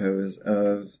 I suppose,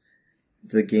 of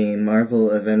the game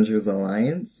Marvel Avengers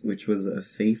Alliance, which was a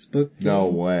Facebook game. No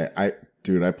way. I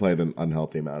played an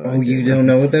unhealthy amount of Oh, that you game don't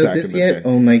know about back this in the yet? day.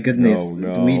 Oh my goodness.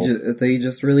 No. They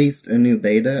just released a new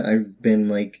beta.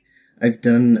 I've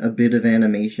done a bit of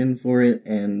animation for it,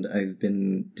 and I've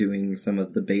been doing some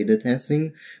of the beta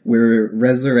testing. We're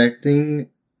resurrecting,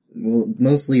 well,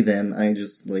 mostly them. I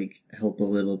just, help a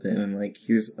little bit, and I'm like,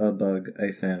 here's a bug, I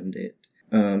found it.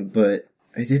 But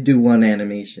I did do one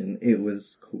animation. It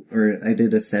was cool. Or I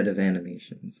did a set of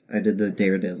animations. I did the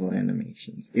Daredevil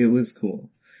animations. It was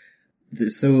cool.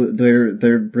 So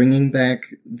they're bringing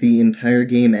back the entire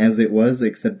game as it was,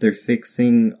 except they're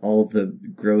fixing all the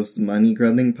gross money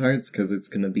grubbing parts, because it's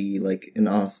gonna be like an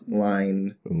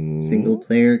offline single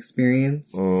player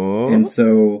experience. And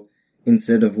so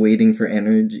instead of waiting for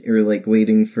energy or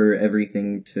waiting for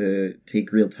everything to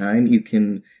take real time, you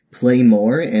can play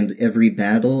more, and every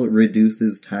battle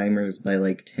reduces timers by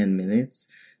 10 minutes.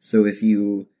 So if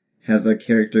you have a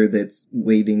character that's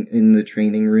waiting in the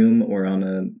training room or on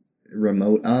a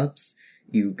remote ops,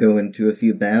 you go into a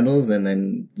few battles and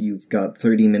then you've got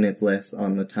 30 minutes less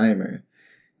on the timer.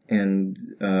 And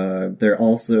they're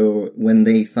also, when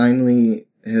they finally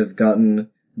have gotten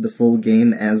the full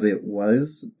game as it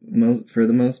was, for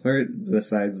the most part,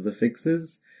 besides the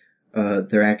fixes,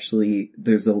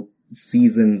 there's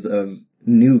seasons of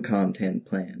new content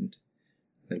planned.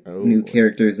 New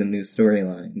characters and new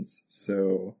storylines.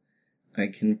 So I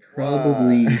can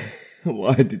probably...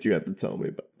 Why did you have to tell me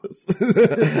about this?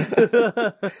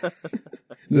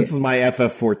 This is my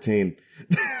FF14.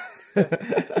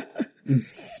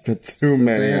 Spent too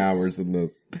many hours in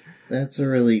this. That's a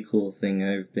really cool thing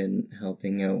I've been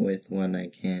helping out with when I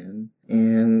can.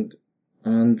 And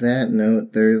on that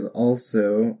note, there's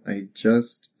also, I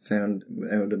just found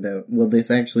out about, well, this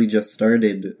actually just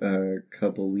started a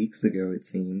couple weeks ago, it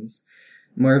seems.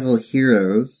 Marvel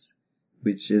Heroes,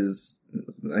 which is,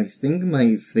 I think,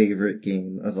 my favorite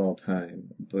game of all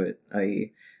time, but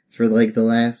for the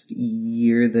last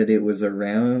year that it was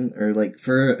around, or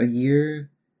for a year,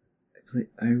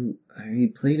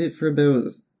 I played it for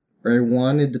about, or I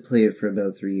wanted to play it for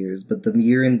about 3 years, but the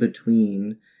year in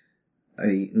between,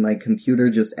 my computer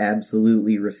just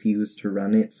absolutely refused to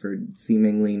run it for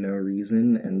seemingly no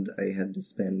reason, and I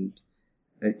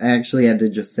actually had to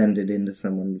just send it in to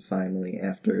someone finally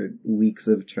after weeks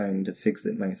of trying to fix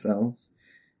it myself.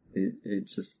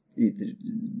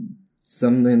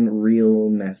 Something real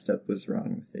messed up was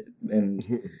wrong with it.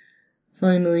 And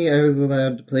finally I was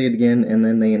allowed to play it again, and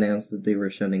then they announced that they were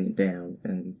shutting it down,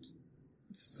 and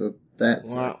so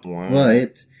that's it.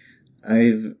 But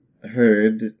I've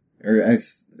heard, or I've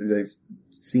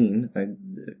seen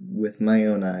with my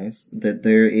own eyes that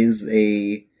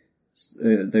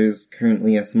there's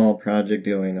currently a small project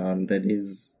going on that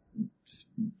is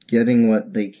getting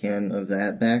what they can of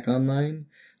that back online.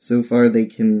 So far, they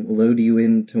can load you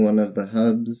into one of the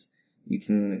hubs. You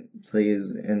can play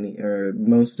as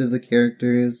most of the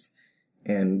characters,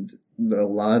 and a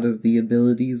lot of the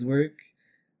abilities work.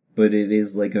 But it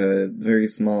is a very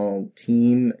small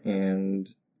team, and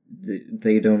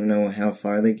they don't know how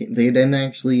far they can. They didn't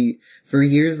actually, for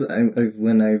years,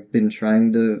 when I've been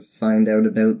trying to find out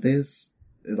about this,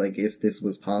 if this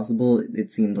was possible,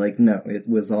 it seemed no, it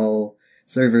was all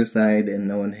server side and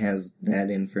no one has that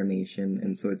information,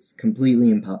 and so it's completely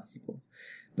impossible.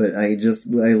 But I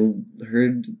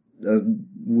heard a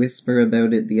whisper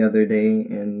about it the other day,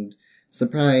 and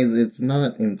surprise, it's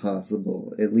not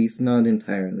impossible, at least not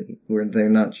entirely. They're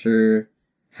not sure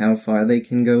how far they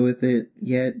can go with it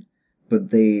yet,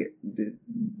 but they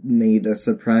made a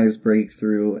surprise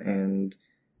breakthrough, and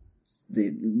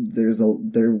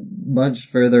they're much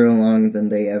further along than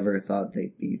they ever thought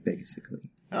they'd be, basically.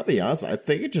 I'll be honest, if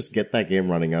they could just get that game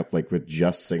running up with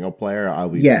just single player, I'll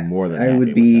be more than happy I would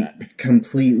with be that.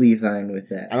 Completely fine with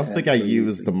that. I don't think I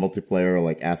used the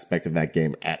multiplayer aspect of that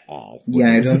game at all.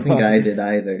 Yeah, I don't think I did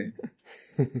either.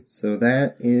 So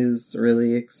that is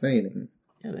really exciting.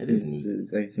 Yeah, that is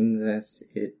neat. I think that's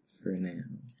it for now.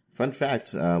 Fun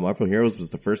fact, Marvel Heroes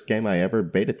was the first game I ever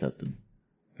beta tested.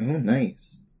 Oh,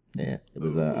 nice. Yeah,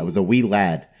 I was a wee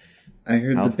lad. I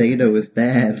heard the beta was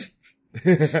bad.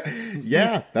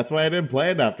 Yeah, that's why I didn't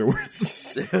play it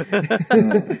afterwards.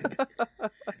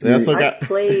 They also I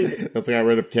played. they also got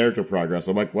rid of character progress.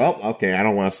 I'm like, well, okay, I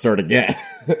don't want to start again.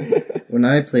 When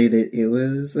I played it, it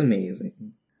was amazing.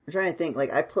 I'm trying to think.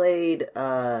 Like I played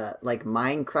like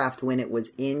Minecraft when it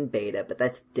was in beta, but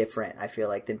that's different. I feel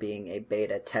like than being a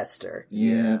beta tester.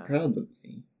 Yeah, probably.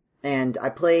 And I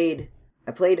played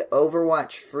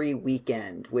Overwatch Free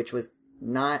Weekend, which was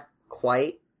not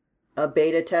quite a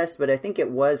beta test, but I think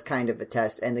it was kind of a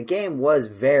test, and the game was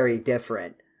very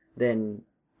different than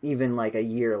even like a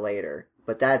year later.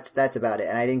 But that's about it,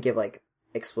 and I didn't give like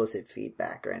explicit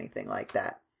feedback or anything like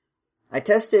that. I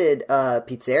tested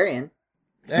Pizzarian.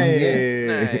 Hey,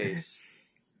 Nice.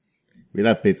 we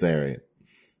love Pizzarian.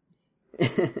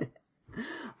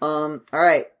 All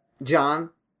right,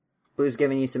 John. Blue's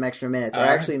giving you some extra minutes, or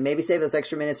actually maybe save those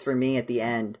extra minutes for me at the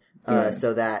end,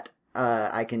 so that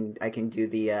I can do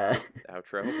the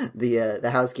Outro. the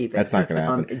housekeeping. That's not gonna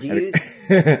happen. Do you?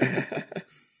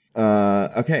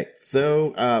 Okay,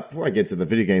 so before I get to the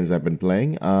video games I've been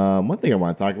playing, one thing I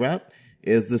want to talk about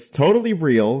is this totally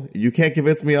real. You can't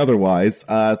convince me otherwise.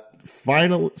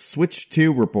 Final Switch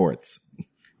 2 reports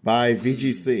by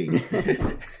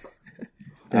VGC.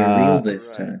 They're real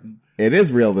this time. It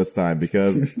is real this time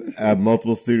because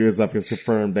multiple studios have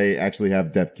confirmed they actually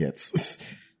have dev kits.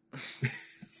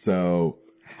 So,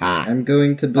 I'm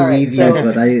going to believe you,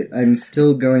 but I'm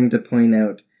still going to point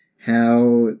out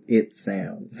how it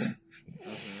sounds.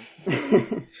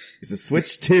 it's a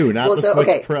Switch 2, not the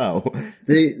Switch Pro.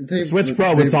 The Switch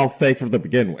Pro was all fake from the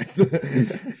begin with.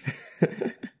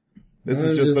 This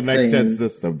is just the next-gen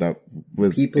system that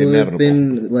was people inevitable. Have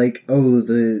been like, oh,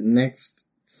 the next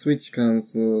Switch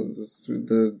console,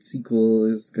 the sequel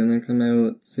is gonna come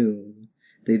out soon.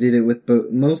 They did it with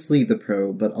mostly the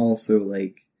Pro, but also,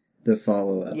 like, the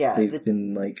follow-up. Yeah, they've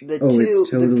been like,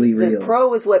 it's totally real. The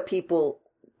Pro is what people,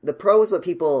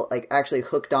 like, actually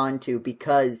hooked onto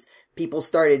because people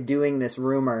started doing this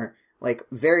rumor, like,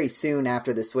 very soon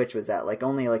after the Switch was out, like,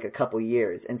 only, like, a couple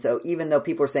years. And so even though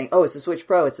people were saying, oh, it's the Switch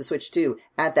Pro, it's the Switch 2,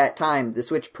 at that time, the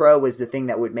Switch Pro was the thing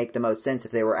that would make the most sense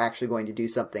if they were actually going to do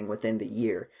something within the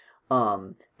year.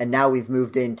 And now we've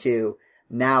moved into,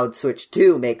 now Switch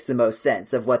 2 makes the most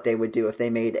sense of what they would do if they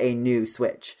made a new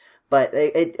Switch. But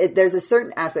there's a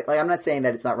certain aspect, like, I'm not saying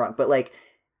that it's not wrong, but like,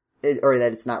 or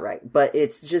that it's not right, but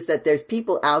it's just that there's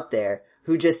people out there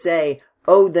who just say,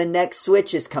 oh, the next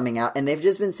Switch is coming out, and they've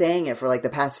just been saying it for like the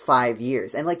past 5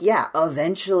 years. And like, yeah,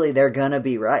 eventually they're gonna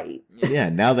be right. Yeah,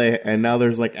 now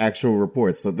there's like actual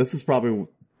reports. So this is probably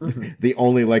the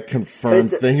only like confirmed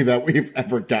thing that we've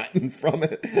ever gotten from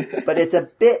it. But it's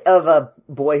a bit of a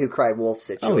boy who cried wolf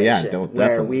situation. Oh yeah,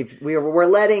 where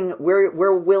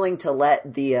we're willing to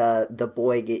let the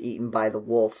boy get eaten by the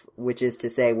wolf, which is to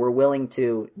say we're willing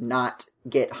to not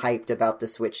get hyped about the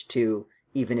Switch 2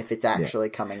 even if it's actually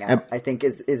coming out, I think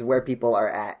is where people are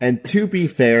at. And to be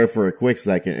fair, for a quick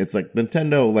second, it's like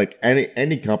Nintendo, like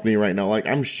any company right now, like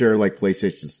I'm sure like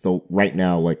PlayStation's still right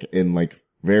now, like in like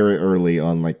very early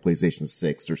on like PlayStation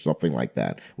 6 or something like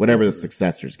that, whatever the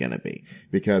successor's gonna be,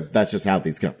 because that's just how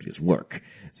these companies work.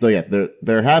 So yeah,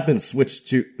 there have been Switch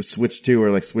 2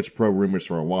 or like Switch Pro rumors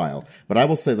for a while, but I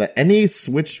will say that any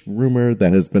Switch rumor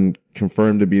that has been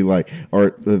confirmed to be like,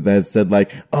 or that has said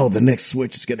like, oh, the next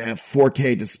Switch is gonna have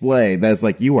 4K display, that's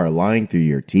like, you are lying through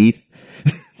your teeth.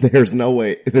 There's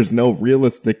no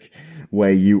realistic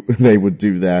way they would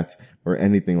do that or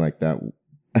anything like that.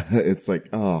 It's like,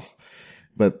 oh.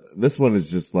 But this one is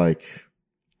just like,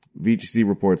 VGC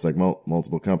reports like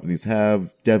multiple companies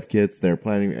have dev kits they're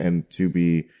planning and to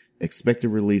be expected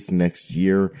release next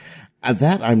year.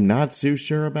 That I'm not too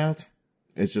sure about.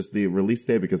 It's just the release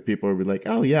date because people are like,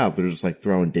 oh yeah, they're just like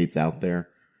throwing dates out there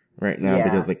right now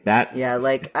because like that. Yeah,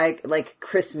 like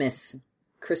Christmas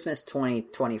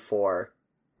 2024,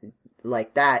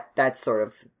 like that's sort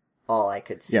of all I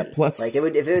could see. Yeah, plus, like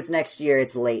if it was next year,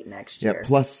 it's late next year. Yeah,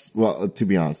 plus, well, to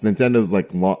be honest, Nintendo's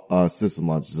like system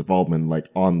launches have all been like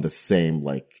on the same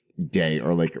like day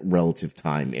or like relative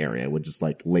time area, which is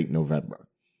like late November.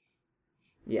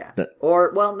 Yeah,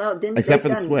 didn't except for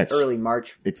the Switch, early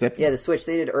March. The Switch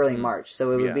they did early March,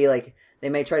 so it would be like they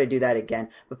may try to do that again.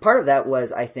 But part of that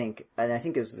was, I think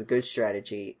this was a good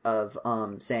strategy of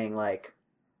saying like,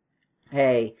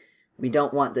 hey, we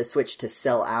don't want the Switch to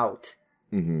sell out.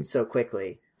 Mm-hmm. So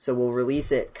quickly. So we'll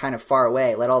release it kind of far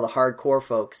away, let all the hardcore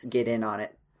folks get in on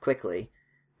it quickly,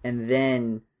 and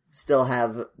then still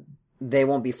they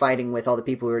won't be fighting with all the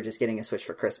people who are just getting a Switch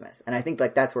for Christmas. And I think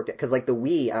like that's worked out, because like the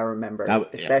Wii, I remember,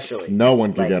 especially. No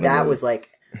one could get it. That was like,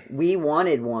 we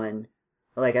wanted one,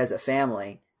 like as a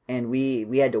family, and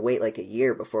we had to wait like a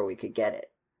year before we could get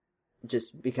it.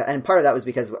 just because, and part of that was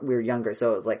because we were younger,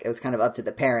 so it was kind of up to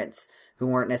the parents who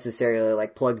weren't necessarily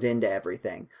like plugged into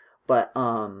everything. But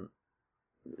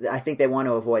I think they want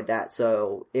to avoid that,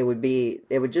 so it would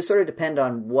just sort of depend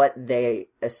on what they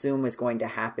assume is going to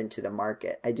happen to the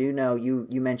market. I do know you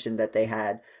mentioned that they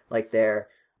had like their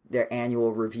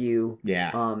annual review.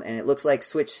 Yeah. And it looks like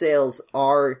Switch sales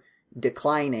are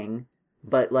declining,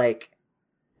 but like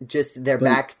they're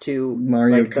back to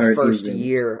Mario like the Kart first isn't.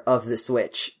 year of the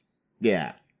Switch.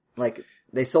 Yeah. Like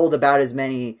they sold about as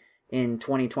many in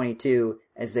 2022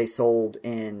 as they sold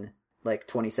in like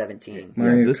 2017.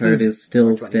 Mario this Kart is- is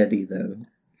still steady, though.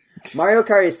 Mario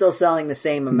Kart is still selling the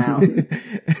same amount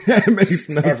It makes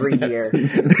no every sense. year.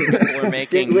 People are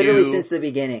making Literally since the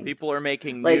beginning. People are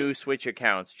making Like- new Switch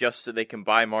accounts just so they can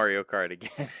buy Mario Kart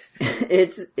again.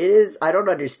 It is, I don't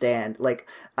understand. Like,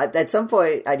 at some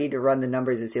point, I need to run the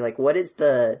numbers and see, like,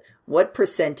 what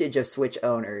percentage of Switch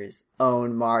owners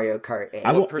own Mario Kart 8?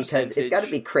 I will- Because it's gotta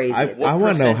be crazy. I at this What wanna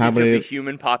know percentage how many- of the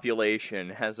human population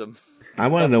has a? I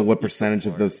want to know what percentage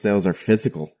of those sales are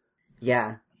physical.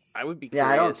 Yeah. I would be. Yeah,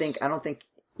 Curious. I don't think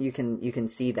you can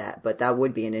see that, but that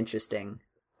would be an interesting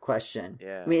question.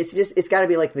 Yeah. I mean, it's gotta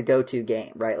be like the go-to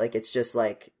game, right? Like, it's just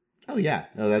like, Oh yeah,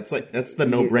 no, that's the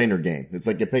no-brainer game. It's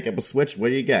like you pick up a Switch, what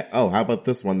do you get? Oh, how about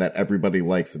this one that everybody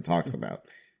likes and talks about?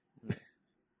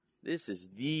 This is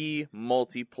the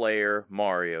multiplayer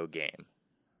Mario game.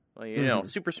 Well, you know,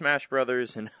 Super Smash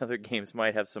Brothers and other games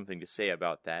might have something to say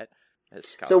about that. As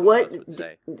Scott so what, would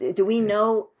say. do we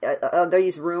know, are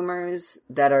these rumors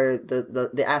that are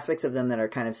the aspects of them that are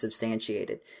kind of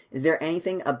substantiated? Is there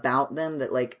anything about them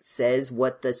that like says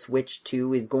what the Switch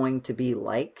 2 is going to be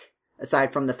like?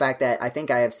 Aside from the fact that I think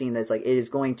I have seen this, like it is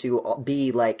going to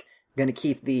be like, going to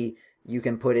keep you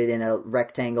can put it in a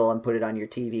rectangle and put it on your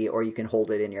TV, or you can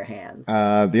hold it in your hands.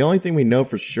 The only thing we know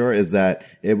for sure is that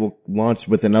it will launch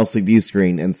with an LCD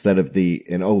screen instead of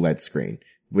an OLED screen,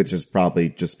 which is probably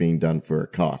just being done for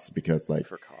cost, because like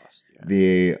For cost, yeah.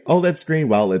 the OLED screen,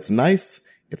 while it's nice,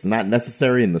 it's not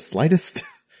necessary in the slightest.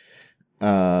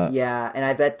 Yeah, and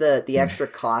I bet the extra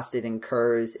cost it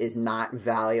incurs is not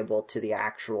valuable to the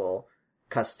actual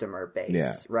customer base,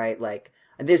 Yeah. right? Like,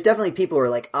 there's definitely people who are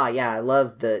like, yeah, I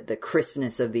love the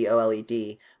crispness of the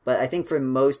OLED, but I think for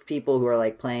most people who are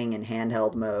like playing in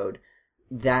handheld mode,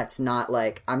 that's not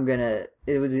like,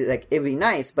 it'd be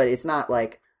nice, but it's not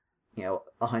like, you know,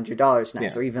 $100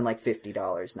 nice, Yeah. or even like $50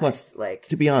 nice. Plus, like,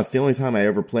 to be honest, the only time I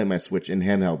ever play my Switch in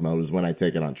handheld mode is when I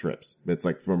take it on trips. It's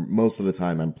like for most of the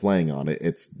time I'm playing on it,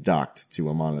 it's docked to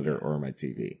a monitor or my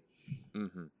TV.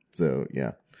 Mm-hmm. So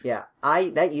yeah. yeah,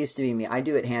 that used to be me. I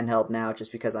do it handheld now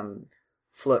just because I'm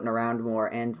floating around more,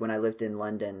 and when I lived in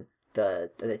London, the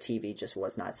TV just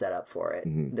was not set up for it.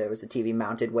 Mhm. There was a TV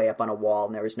mounted way up on a wall,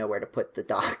 and there was nowhere to put the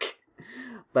dock.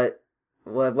 But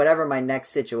whatever my next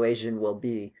situation will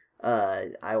be,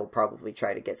 I will probably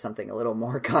try to get something a little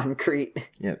more concrete.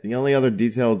 Yeah, the only other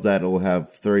detail is that it will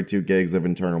have 32 gigs of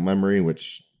internal memory,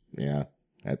 which, yeah,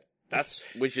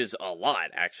 Which is a lot,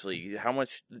 actually. How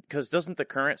much? Because doesn't the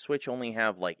current Switch only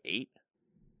have like 8?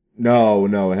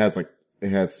 No, it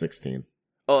has 16.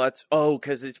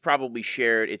 Because it's probably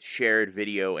shared. It's shared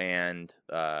video and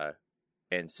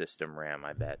system RAM,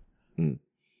 I bet.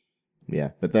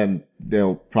 Yeah, but then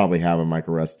they'll probably have a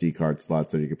micro SD card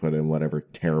slot so you can put in whatever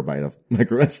terabyte of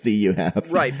micro SD you have.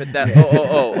 Right, but that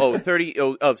 30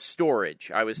 of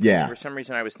storage. I was thinking, for some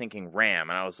reason I was thinking RAM,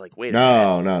 and I was like, wait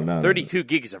a minute. No. 32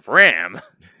 gigs of RAM.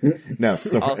 No,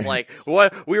 I was like,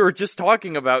 what? We were just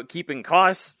talking about keeping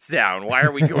costs down. Why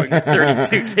are we going with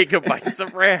 32 gigabytes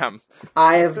of RAM?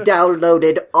 I have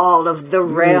downloaded all of the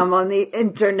RAM on the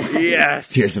internet. Yes.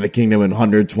 Tears of the Kingdom in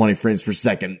 120 frames per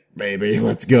second, baby.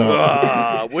 Let's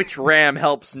go. Which RAM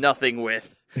helps nothing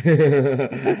with? And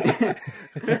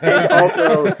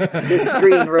also, the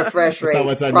screen refresh That's how rate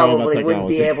much I know about probably wouldn't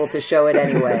be technology. able to show it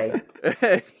anyway.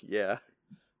 Yeah.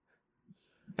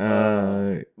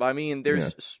 I mean, there's Yeah.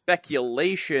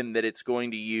 speculation that it's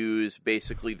going to use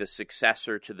basically the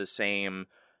successor to the same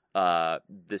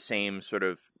sort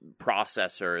of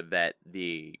processor that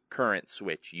the current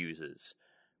Switch uses.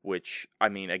 Which, I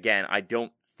mean, again, I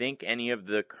don't think any of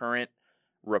the current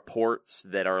reports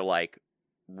that are like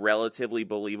relatively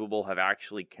believable have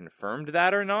actually confirmed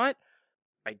that or not.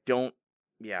 I don't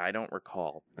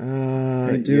recall.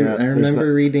 I do. I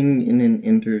remember reading in an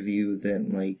interview that,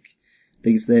 like,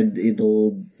 they said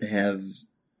it'll have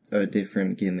a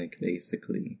different gimmick,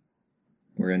 basically.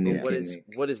 Or a new gimmick.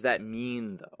 What does that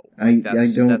mean, though? I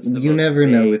don't, that's the you most never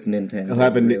know vague- with Nintendo, It'll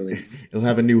have really. it'll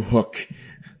have a new hook.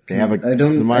 They have a I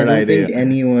don't smart idea. think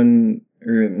anyone,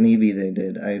 or maybe they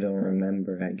did, I don't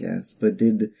remember, I guess, but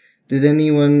did Did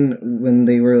anyone, when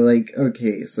they were like,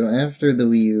 okay, so after the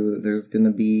Wii U, there's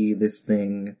gonna be this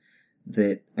thing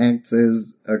that acts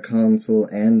as a console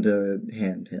and a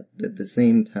handheld at the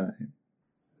same time?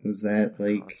 Was that,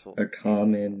 like, Console. a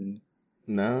common...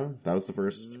 No, that was the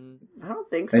first. I don't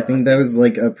think so. I think that was,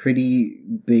 like, a pretty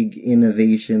big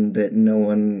innovation that no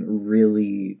one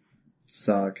really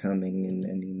saw coming in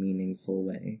any meaningful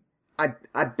way.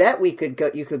 I bet you could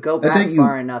go bet back you-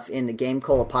 far enough in the Game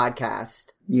Cola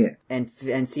podcast Yeah. and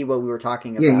see what we were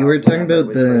talking about. Yeah, you were talking whenever it about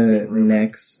was first the being rumored.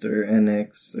 Next or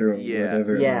NX or Yeah.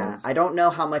 whatever it Yeah, was. I don't know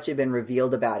how much had been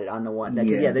revealed about it on the one. That,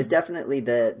 Yeah. yeah, there's definitely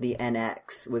the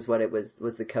NX was what it was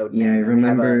the code Yeah, I name. And we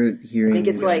have remember hearing I think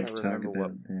it's you like- guys I talk remember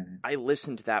about that. I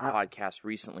listened to that Uh, podcast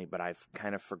recently, but I've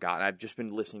kind of forgotten. I've just been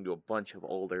listening to a bunch of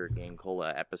older Game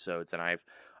Cola episodes, and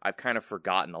I've kind of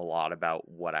forgotten a lot about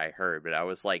what I heard. But I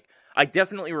was like, I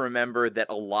definitely remember that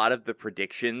a lot of the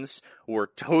predictions were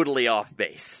totally off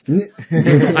base.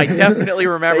 I definitely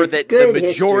remember But it's that the good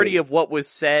majority history. of what was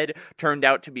said turned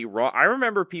out to be wrong. I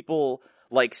remember people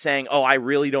like saying, "Oh, I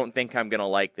really don't think I'm gonna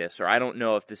like this," or "I don't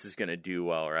know if this is gonna do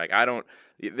well," or like, "I don't."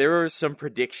 There were some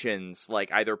predictions,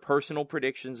 like either personal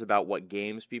predictions about what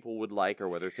games people would like or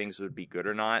whether things would be good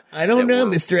or not. I don't that know,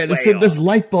 were Mr. way Edison. This off.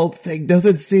 light bulb thing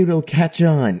doesn't seem to catch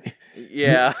on.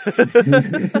 Yeah.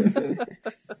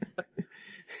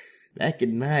 Back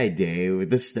in my day,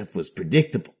 this stuff was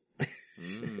predictable.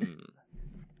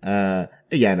 Yeah,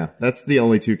 no, that's the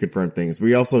only two confirmed things.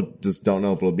 We also just don't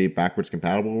know if it'll be backwards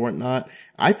compatible or whatnot.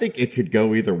 I think it could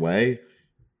go either way.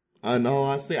 In all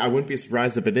honesty, I wouldn't be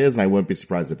surprised if it is, and I wouldn't be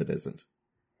surprised if it isn't.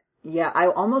 Yeah, I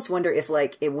almost wonder if,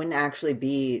 like, it wouldn't actually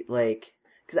be, like...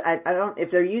 Because I don't... If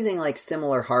they're using, like,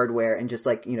 similar hardware and just,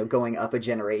 like, you know, going up a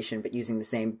generation but using the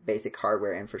same basic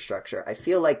hardware infrastructure, I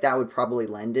feel like that would probably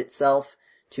lend itself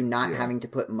to not having to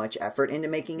put much effort into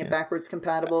making it backwards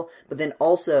compatible. But then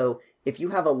also, if you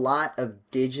have a lot of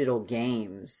digital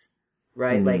games,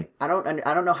 right? Like, I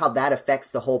don't know how that affects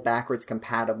the whole backwards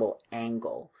compatible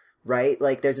angle, right?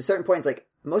 Like, there's a certain point, it's like,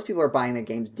 most people are buying their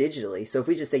games digitally. So if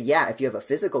we just say, yeah, if you have a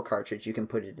physical cartridge, you can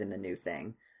put it in the new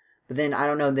thing. But then, I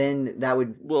don't know, then that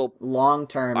would, Well, long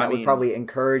term, I that would mean- probably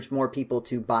encourage more people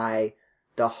to buy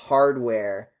the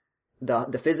hardware,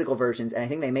 the physical versions, and I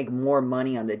think they make more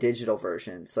money on the digital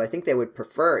versions. So I think they would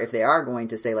prefer, if they are going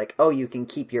to say, like, oh, you can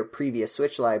keep your previous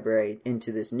Switch library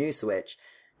into this new Switch,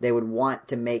 they would want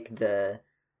to make the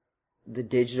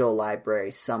digital library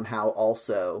somehow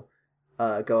also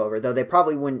go over. Though they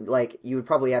probably wouldn't, like, you would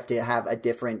probably have to have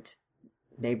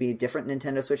maybe a different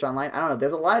Nintendo Switch Online. I don't know.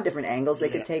 There's a lot of different angles they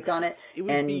could take on it. It would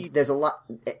And be- there's a lot,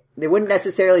 they wouldn't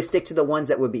necessarily stick to the ones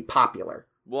that would be popular.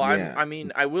 Well, Yeah. I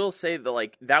mean, I will say that,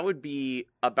 like, that would be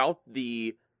about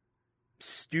the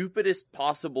stupidest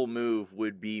possible move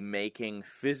would be making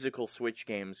physical Switch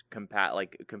games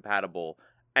compatible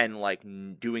and, like,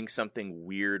 doing something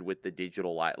weird with the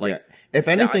digital like. Yeah. If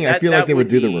anything, I that- feel that like they would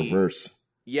do the be- reverse.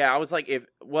 Yeah, I was like,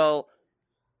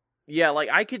 like,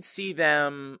 I could see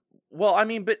them. Well,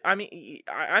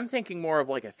 I'm thinking more of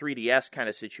like a 3DS kind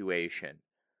of situation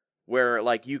where,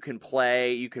 like, you can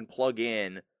plug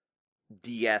in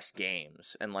DS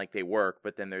games and, like, they work,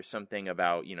 but then there's something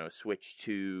about, you know, Switch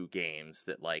 2 games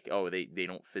that, like, oh, they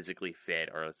don't physically fit,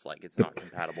 or it's like it's not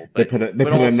compatible. They But put a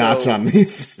but also- notch on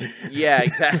these. Yeah,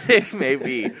 exactly.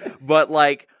 Maybe. But,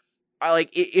 like,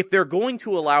 if they're going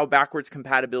to allow backwards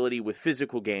compatibility with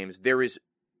physical games,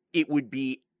 it would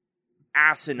be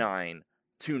asinine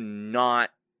to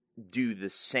not do the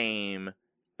same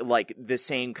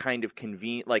kind of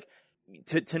convenient, like,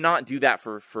 to not do that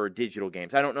for digital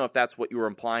games. I don't know if that's what you were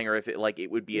implying, or if it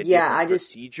would be a different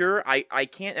procedure. I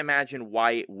can't imagine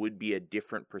why it would be a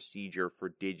different procedure for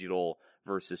digital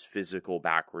versus physical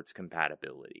backwards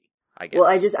compatibility, I guess. Well,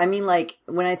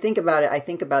 when I think about it, I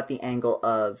think about the angle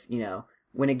of, you know,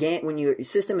 when your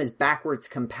system is backwards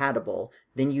compatible,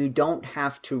 then you don't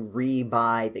have to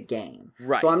re-buy the game.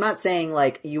 Right. So I'm not saying,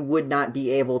 like, you would not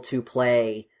be able to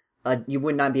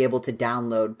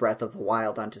download Breath of the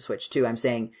Wild onto Switch 2. I'm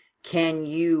saying, can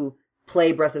you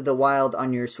play Breath of the Wild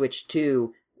on your Switch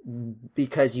 2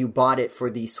 because you bought it for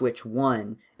the Switch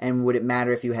 1, and would it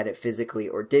matter if you had it physically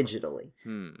or digitally?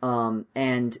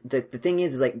 And the thing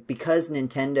is like, because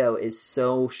Nintendo is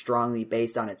so strongly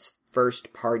based on its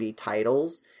first party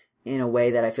titles in a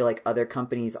way that I feel like other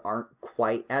companies aren't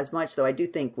quite as much, though I do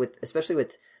think especially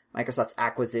with Microsoft's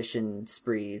acquisition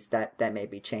sprees, that may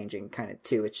be changing kind of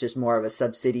too. It's just more of a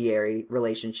subsidiary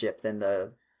relationship than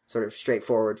the sort of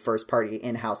straightforward first party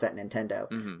in-house at Nintendo.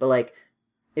 Mm-hmm. But, like,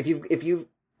 if you've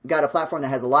got a platform that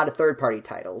has a lot of third party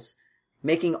titles,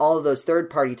 making all of those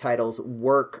third-party titles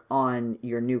work on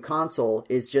your new console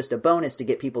is just a bonus to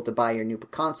get people to buy your new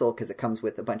console because it comes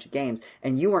with a bunch of games,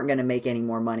 and you weren't going to make any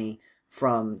more money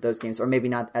from those games, or maybe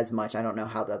not as much. I don't know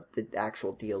how the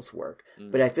actual deals work.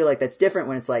 But I feel like that's different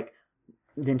when it's like,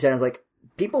 Nintendo's like,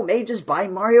 people may just buy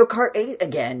Mario Kart 8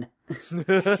 again.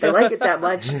 They like it that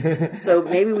much. So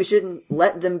maybe we shouldn't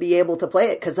let them be able to play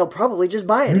it because they'll probably just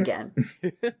buy it again.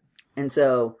 And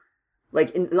so,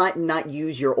 like, not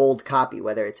use your old copy,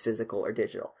 whether it's physical or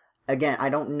digital. Again, I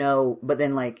don't know, but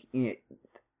then, like,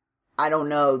 I don't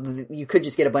know, you could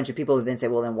just get a bunch of people who then say,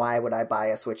 well, then why would I buy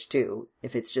a Switch 2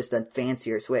 if it's just a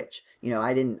fancier Switch?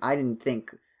 I did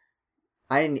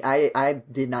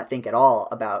not think at all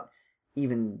about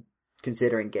even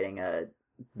considering getting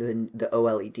the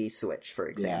OLED Switch, for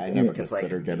example. Yeah, I never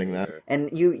considered getting that. And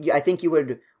I think you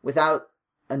would, without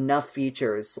enough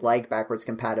features like backwards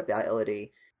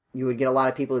compatibility, you would get a lot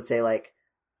of people who say, like,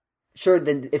 sure,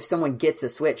 then if someone gets a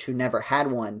Switch who never had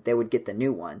one, they would get the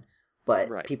new one.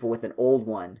 But people with an old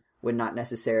one would not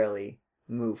necessarily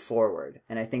move forward.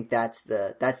 And I think that's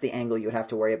the angle you would have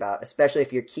to worry about, especially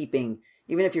if you're even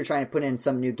if you're trying to put in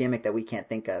some new gimmick that we can't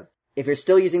think of. If you're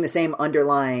still using the same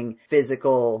underlying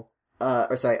physical,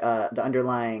 the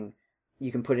underlying,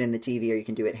 you can put it in the TV or you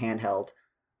can do it handheld,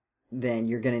 then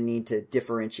you're going to need to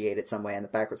differentiate it some way, and the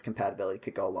backwards compatibility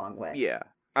could go a long way. Yeah.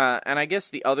 And I guess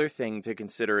the other thing to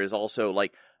consider is also,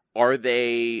 like, are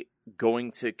they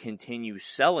going to continue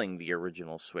selling the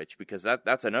original Switch? Because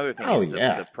that's another thing.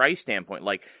 The price standpoint.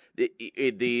 Like,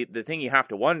 the thing you have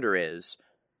to wonder is,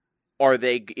 are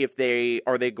they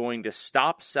going to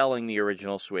stop selling the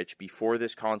original Switch before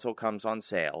this console comes on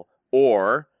sale,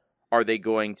 or are they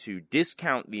going to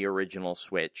discount the original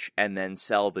Switch and then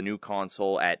sell the new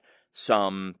console at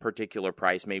some particular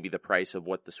price, maybe the price of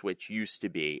what the Switch used to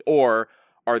be? Or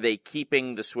are they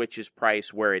keeping the Switch's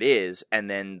price where it is, and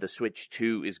then the Switch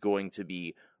 2 is going to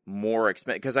be more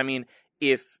expensive? Because, I mean,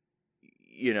 if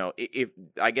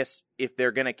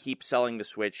they're going to keep selling the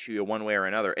Switch one way or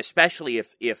another, especially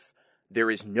if there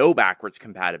is no backwards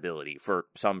compatibility for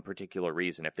some particular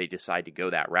reason, if they decide to go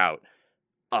that route,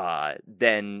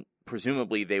 then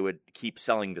presumably they would keep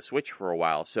selling the Switch for a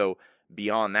while. So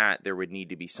beyond that, there would need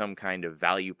to be some kind of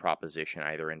value proposition,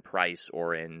 either in price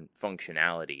or in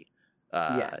functionality.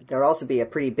 There would also be a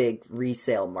pretty big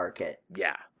resale market.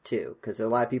 Yeah. Too, because a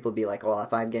lot of people be like, well,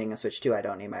 if I'm getting a Switch 2, I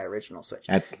don't need my original Switch.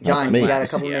 John, you got a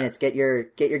couple minutes. Get your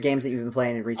games that you've been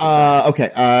playing in recent times.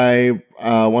 Okay, I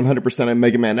 100% in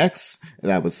Mega Man X.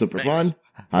 That was super fun.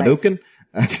 Hadouken.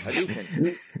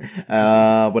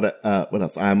 What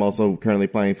else? I'm also currently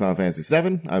playing Final Fantasy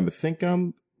VII. I think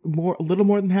I'm a little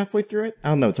more than halfway through it. I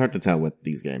don't know. It's hard to tell with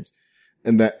these games.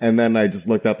 And then I just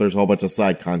looked up. There's a whole bunch of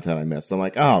side content I missed. I'm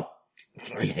like, oh,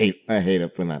 I hate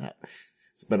it when that happens.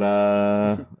 But,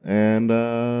 and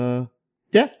then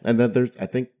I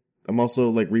think I'm also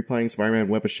like replaying Spider-Man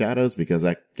Web of Shadows because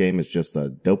that game is just a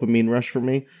dopamine rush for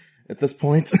me at this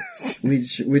point.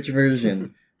 Which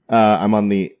version? I'm on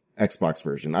the Xbox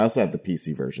version. I also have the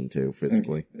PC version too,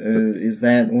 physically. Is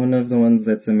that one of the ones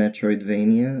that's a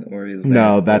Metroidvania, or is that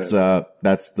No, that's the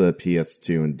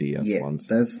PS2 and DS ones.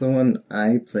 That's the one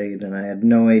I played, and I had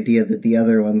no idea that the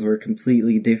other ones were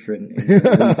completely different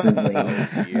recently.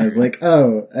 I was like,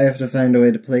 oh, I have to find a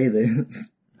way to play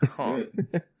this.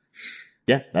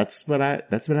 Yeah, that's what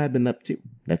I've been up to.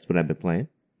 That's what I've been playing,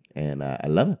 and I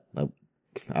love it.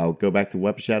 I'll go back to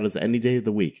Web of Shadows any day of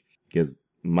the week because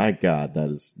my God, that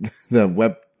is the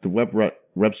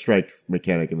web strike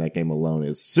mechanic in that game alone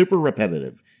is super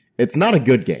repetitive. It's not a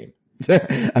good game.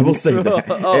 I will say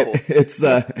that. It's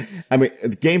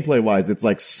gameplay wise, it's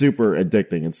like super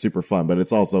addicting and super fun, but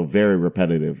it's also very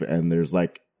repetitive. And there's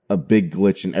like a big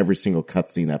glitch in every single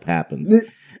cutscene that happens.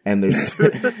 And there's,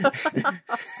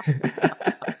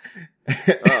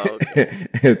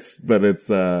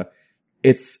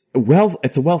 it's a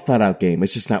well thought out game.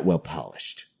 It's just not well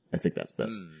polished. I think that's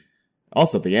best.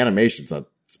 Also, the animations on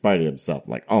Spidey himself,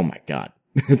 like, oh my God.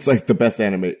 It's like the best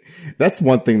anime. That's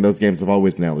one thing those games have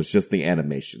always nailed, is just the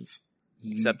animations.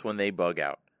 Except when they bug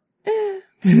out.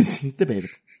 Debatable.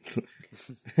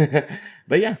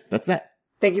 But yeah, that's that.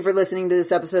 Thank you for listening to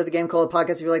this episode of the Game Cola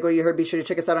Podcast. If you like what you heard, be sure to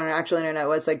check us out on our actual internet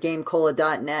website,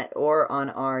 gamecola.net, or on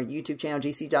our YouTube channel,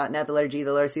 gc.net, the letter G,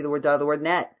 the letter C, the word dot, the word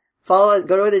net. Follow us,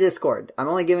 go to the Discord. I'm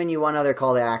only giving you one other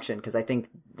call to action because I think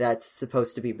that's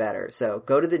supposed to be better. So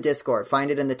go to the Discord. Find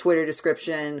it in the Twitter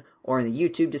description or in the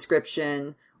YouTube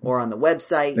description or on the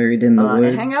website. Buried in the woods.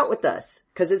 And hang out with us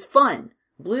because it's fun.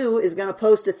 Blue is going to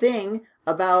post a thing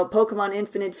about Pokemon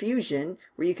Infinite Fusion,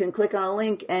 where you can click on a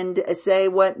link and say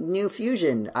what new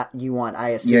fusion you want, I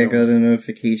assume. Yeah, I got a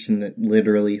notification that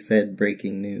literally said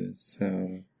breaking news,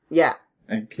 so... Yeah.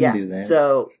 I can do that.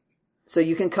 So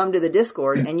you can come to the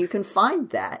Discord and you can find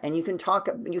that, and you can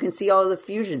see all of the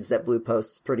fusions that Blue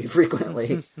posts pretty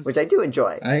frequently, which I do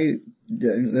enjoy.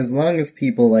 As long as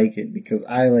people like it, because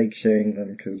I like sharing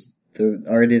them, because the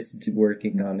artists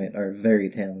working on it are very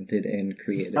talented and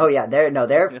creative. Oh yeah,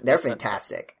 they're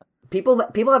fantastic. People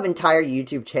have entire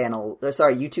YouTube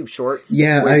shorts.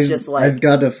 Yeah, I've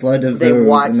got a flood of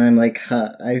those, and I'm like,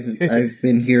 I've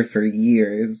been here for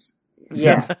years.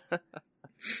 Yeah.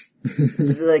 This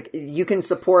is like, you can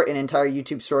support an entire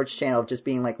YouTube shorts channel of just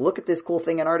being like, look at this cool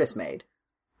thing an artist made.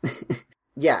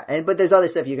 Yeah, but there's other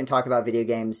stuff. You can talk about video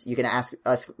games. You can ask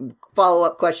us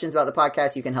follow-up questions about the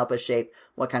podcast. You can help us shape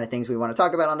what kind of things we want to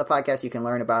talk about on the podcast. You can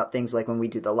learn about things like when we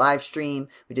do the live stream.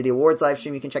 We do the awards live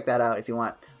stream. You can check that out if you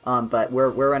want. But we're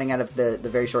running out of the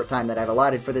very short time that I've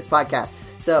allotted for this podcast.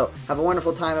 So have a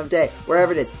wonderful time of day,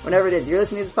 wherever it is, whenever it is. You're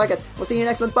listening to this podcast. We'll see you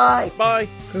next month. Bye. Bye.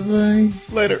 Goodbye.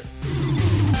 Later.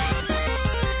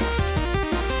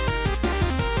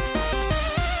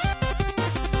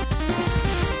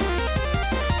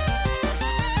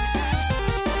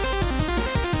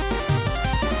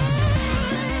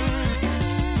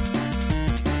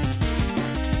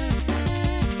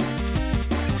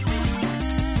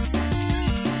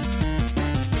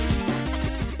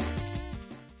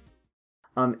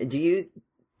 Do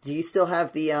you still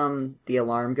have the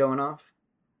alarm going off?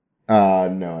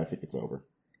 No, I think it's over.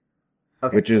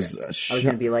 Okay. Which is, I was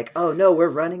gonna be like, oh no, we're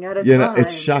running out of time. Yeah, no,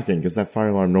 it's shocking because that fire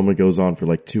alarm normally goes on for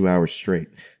like 2 hours straight.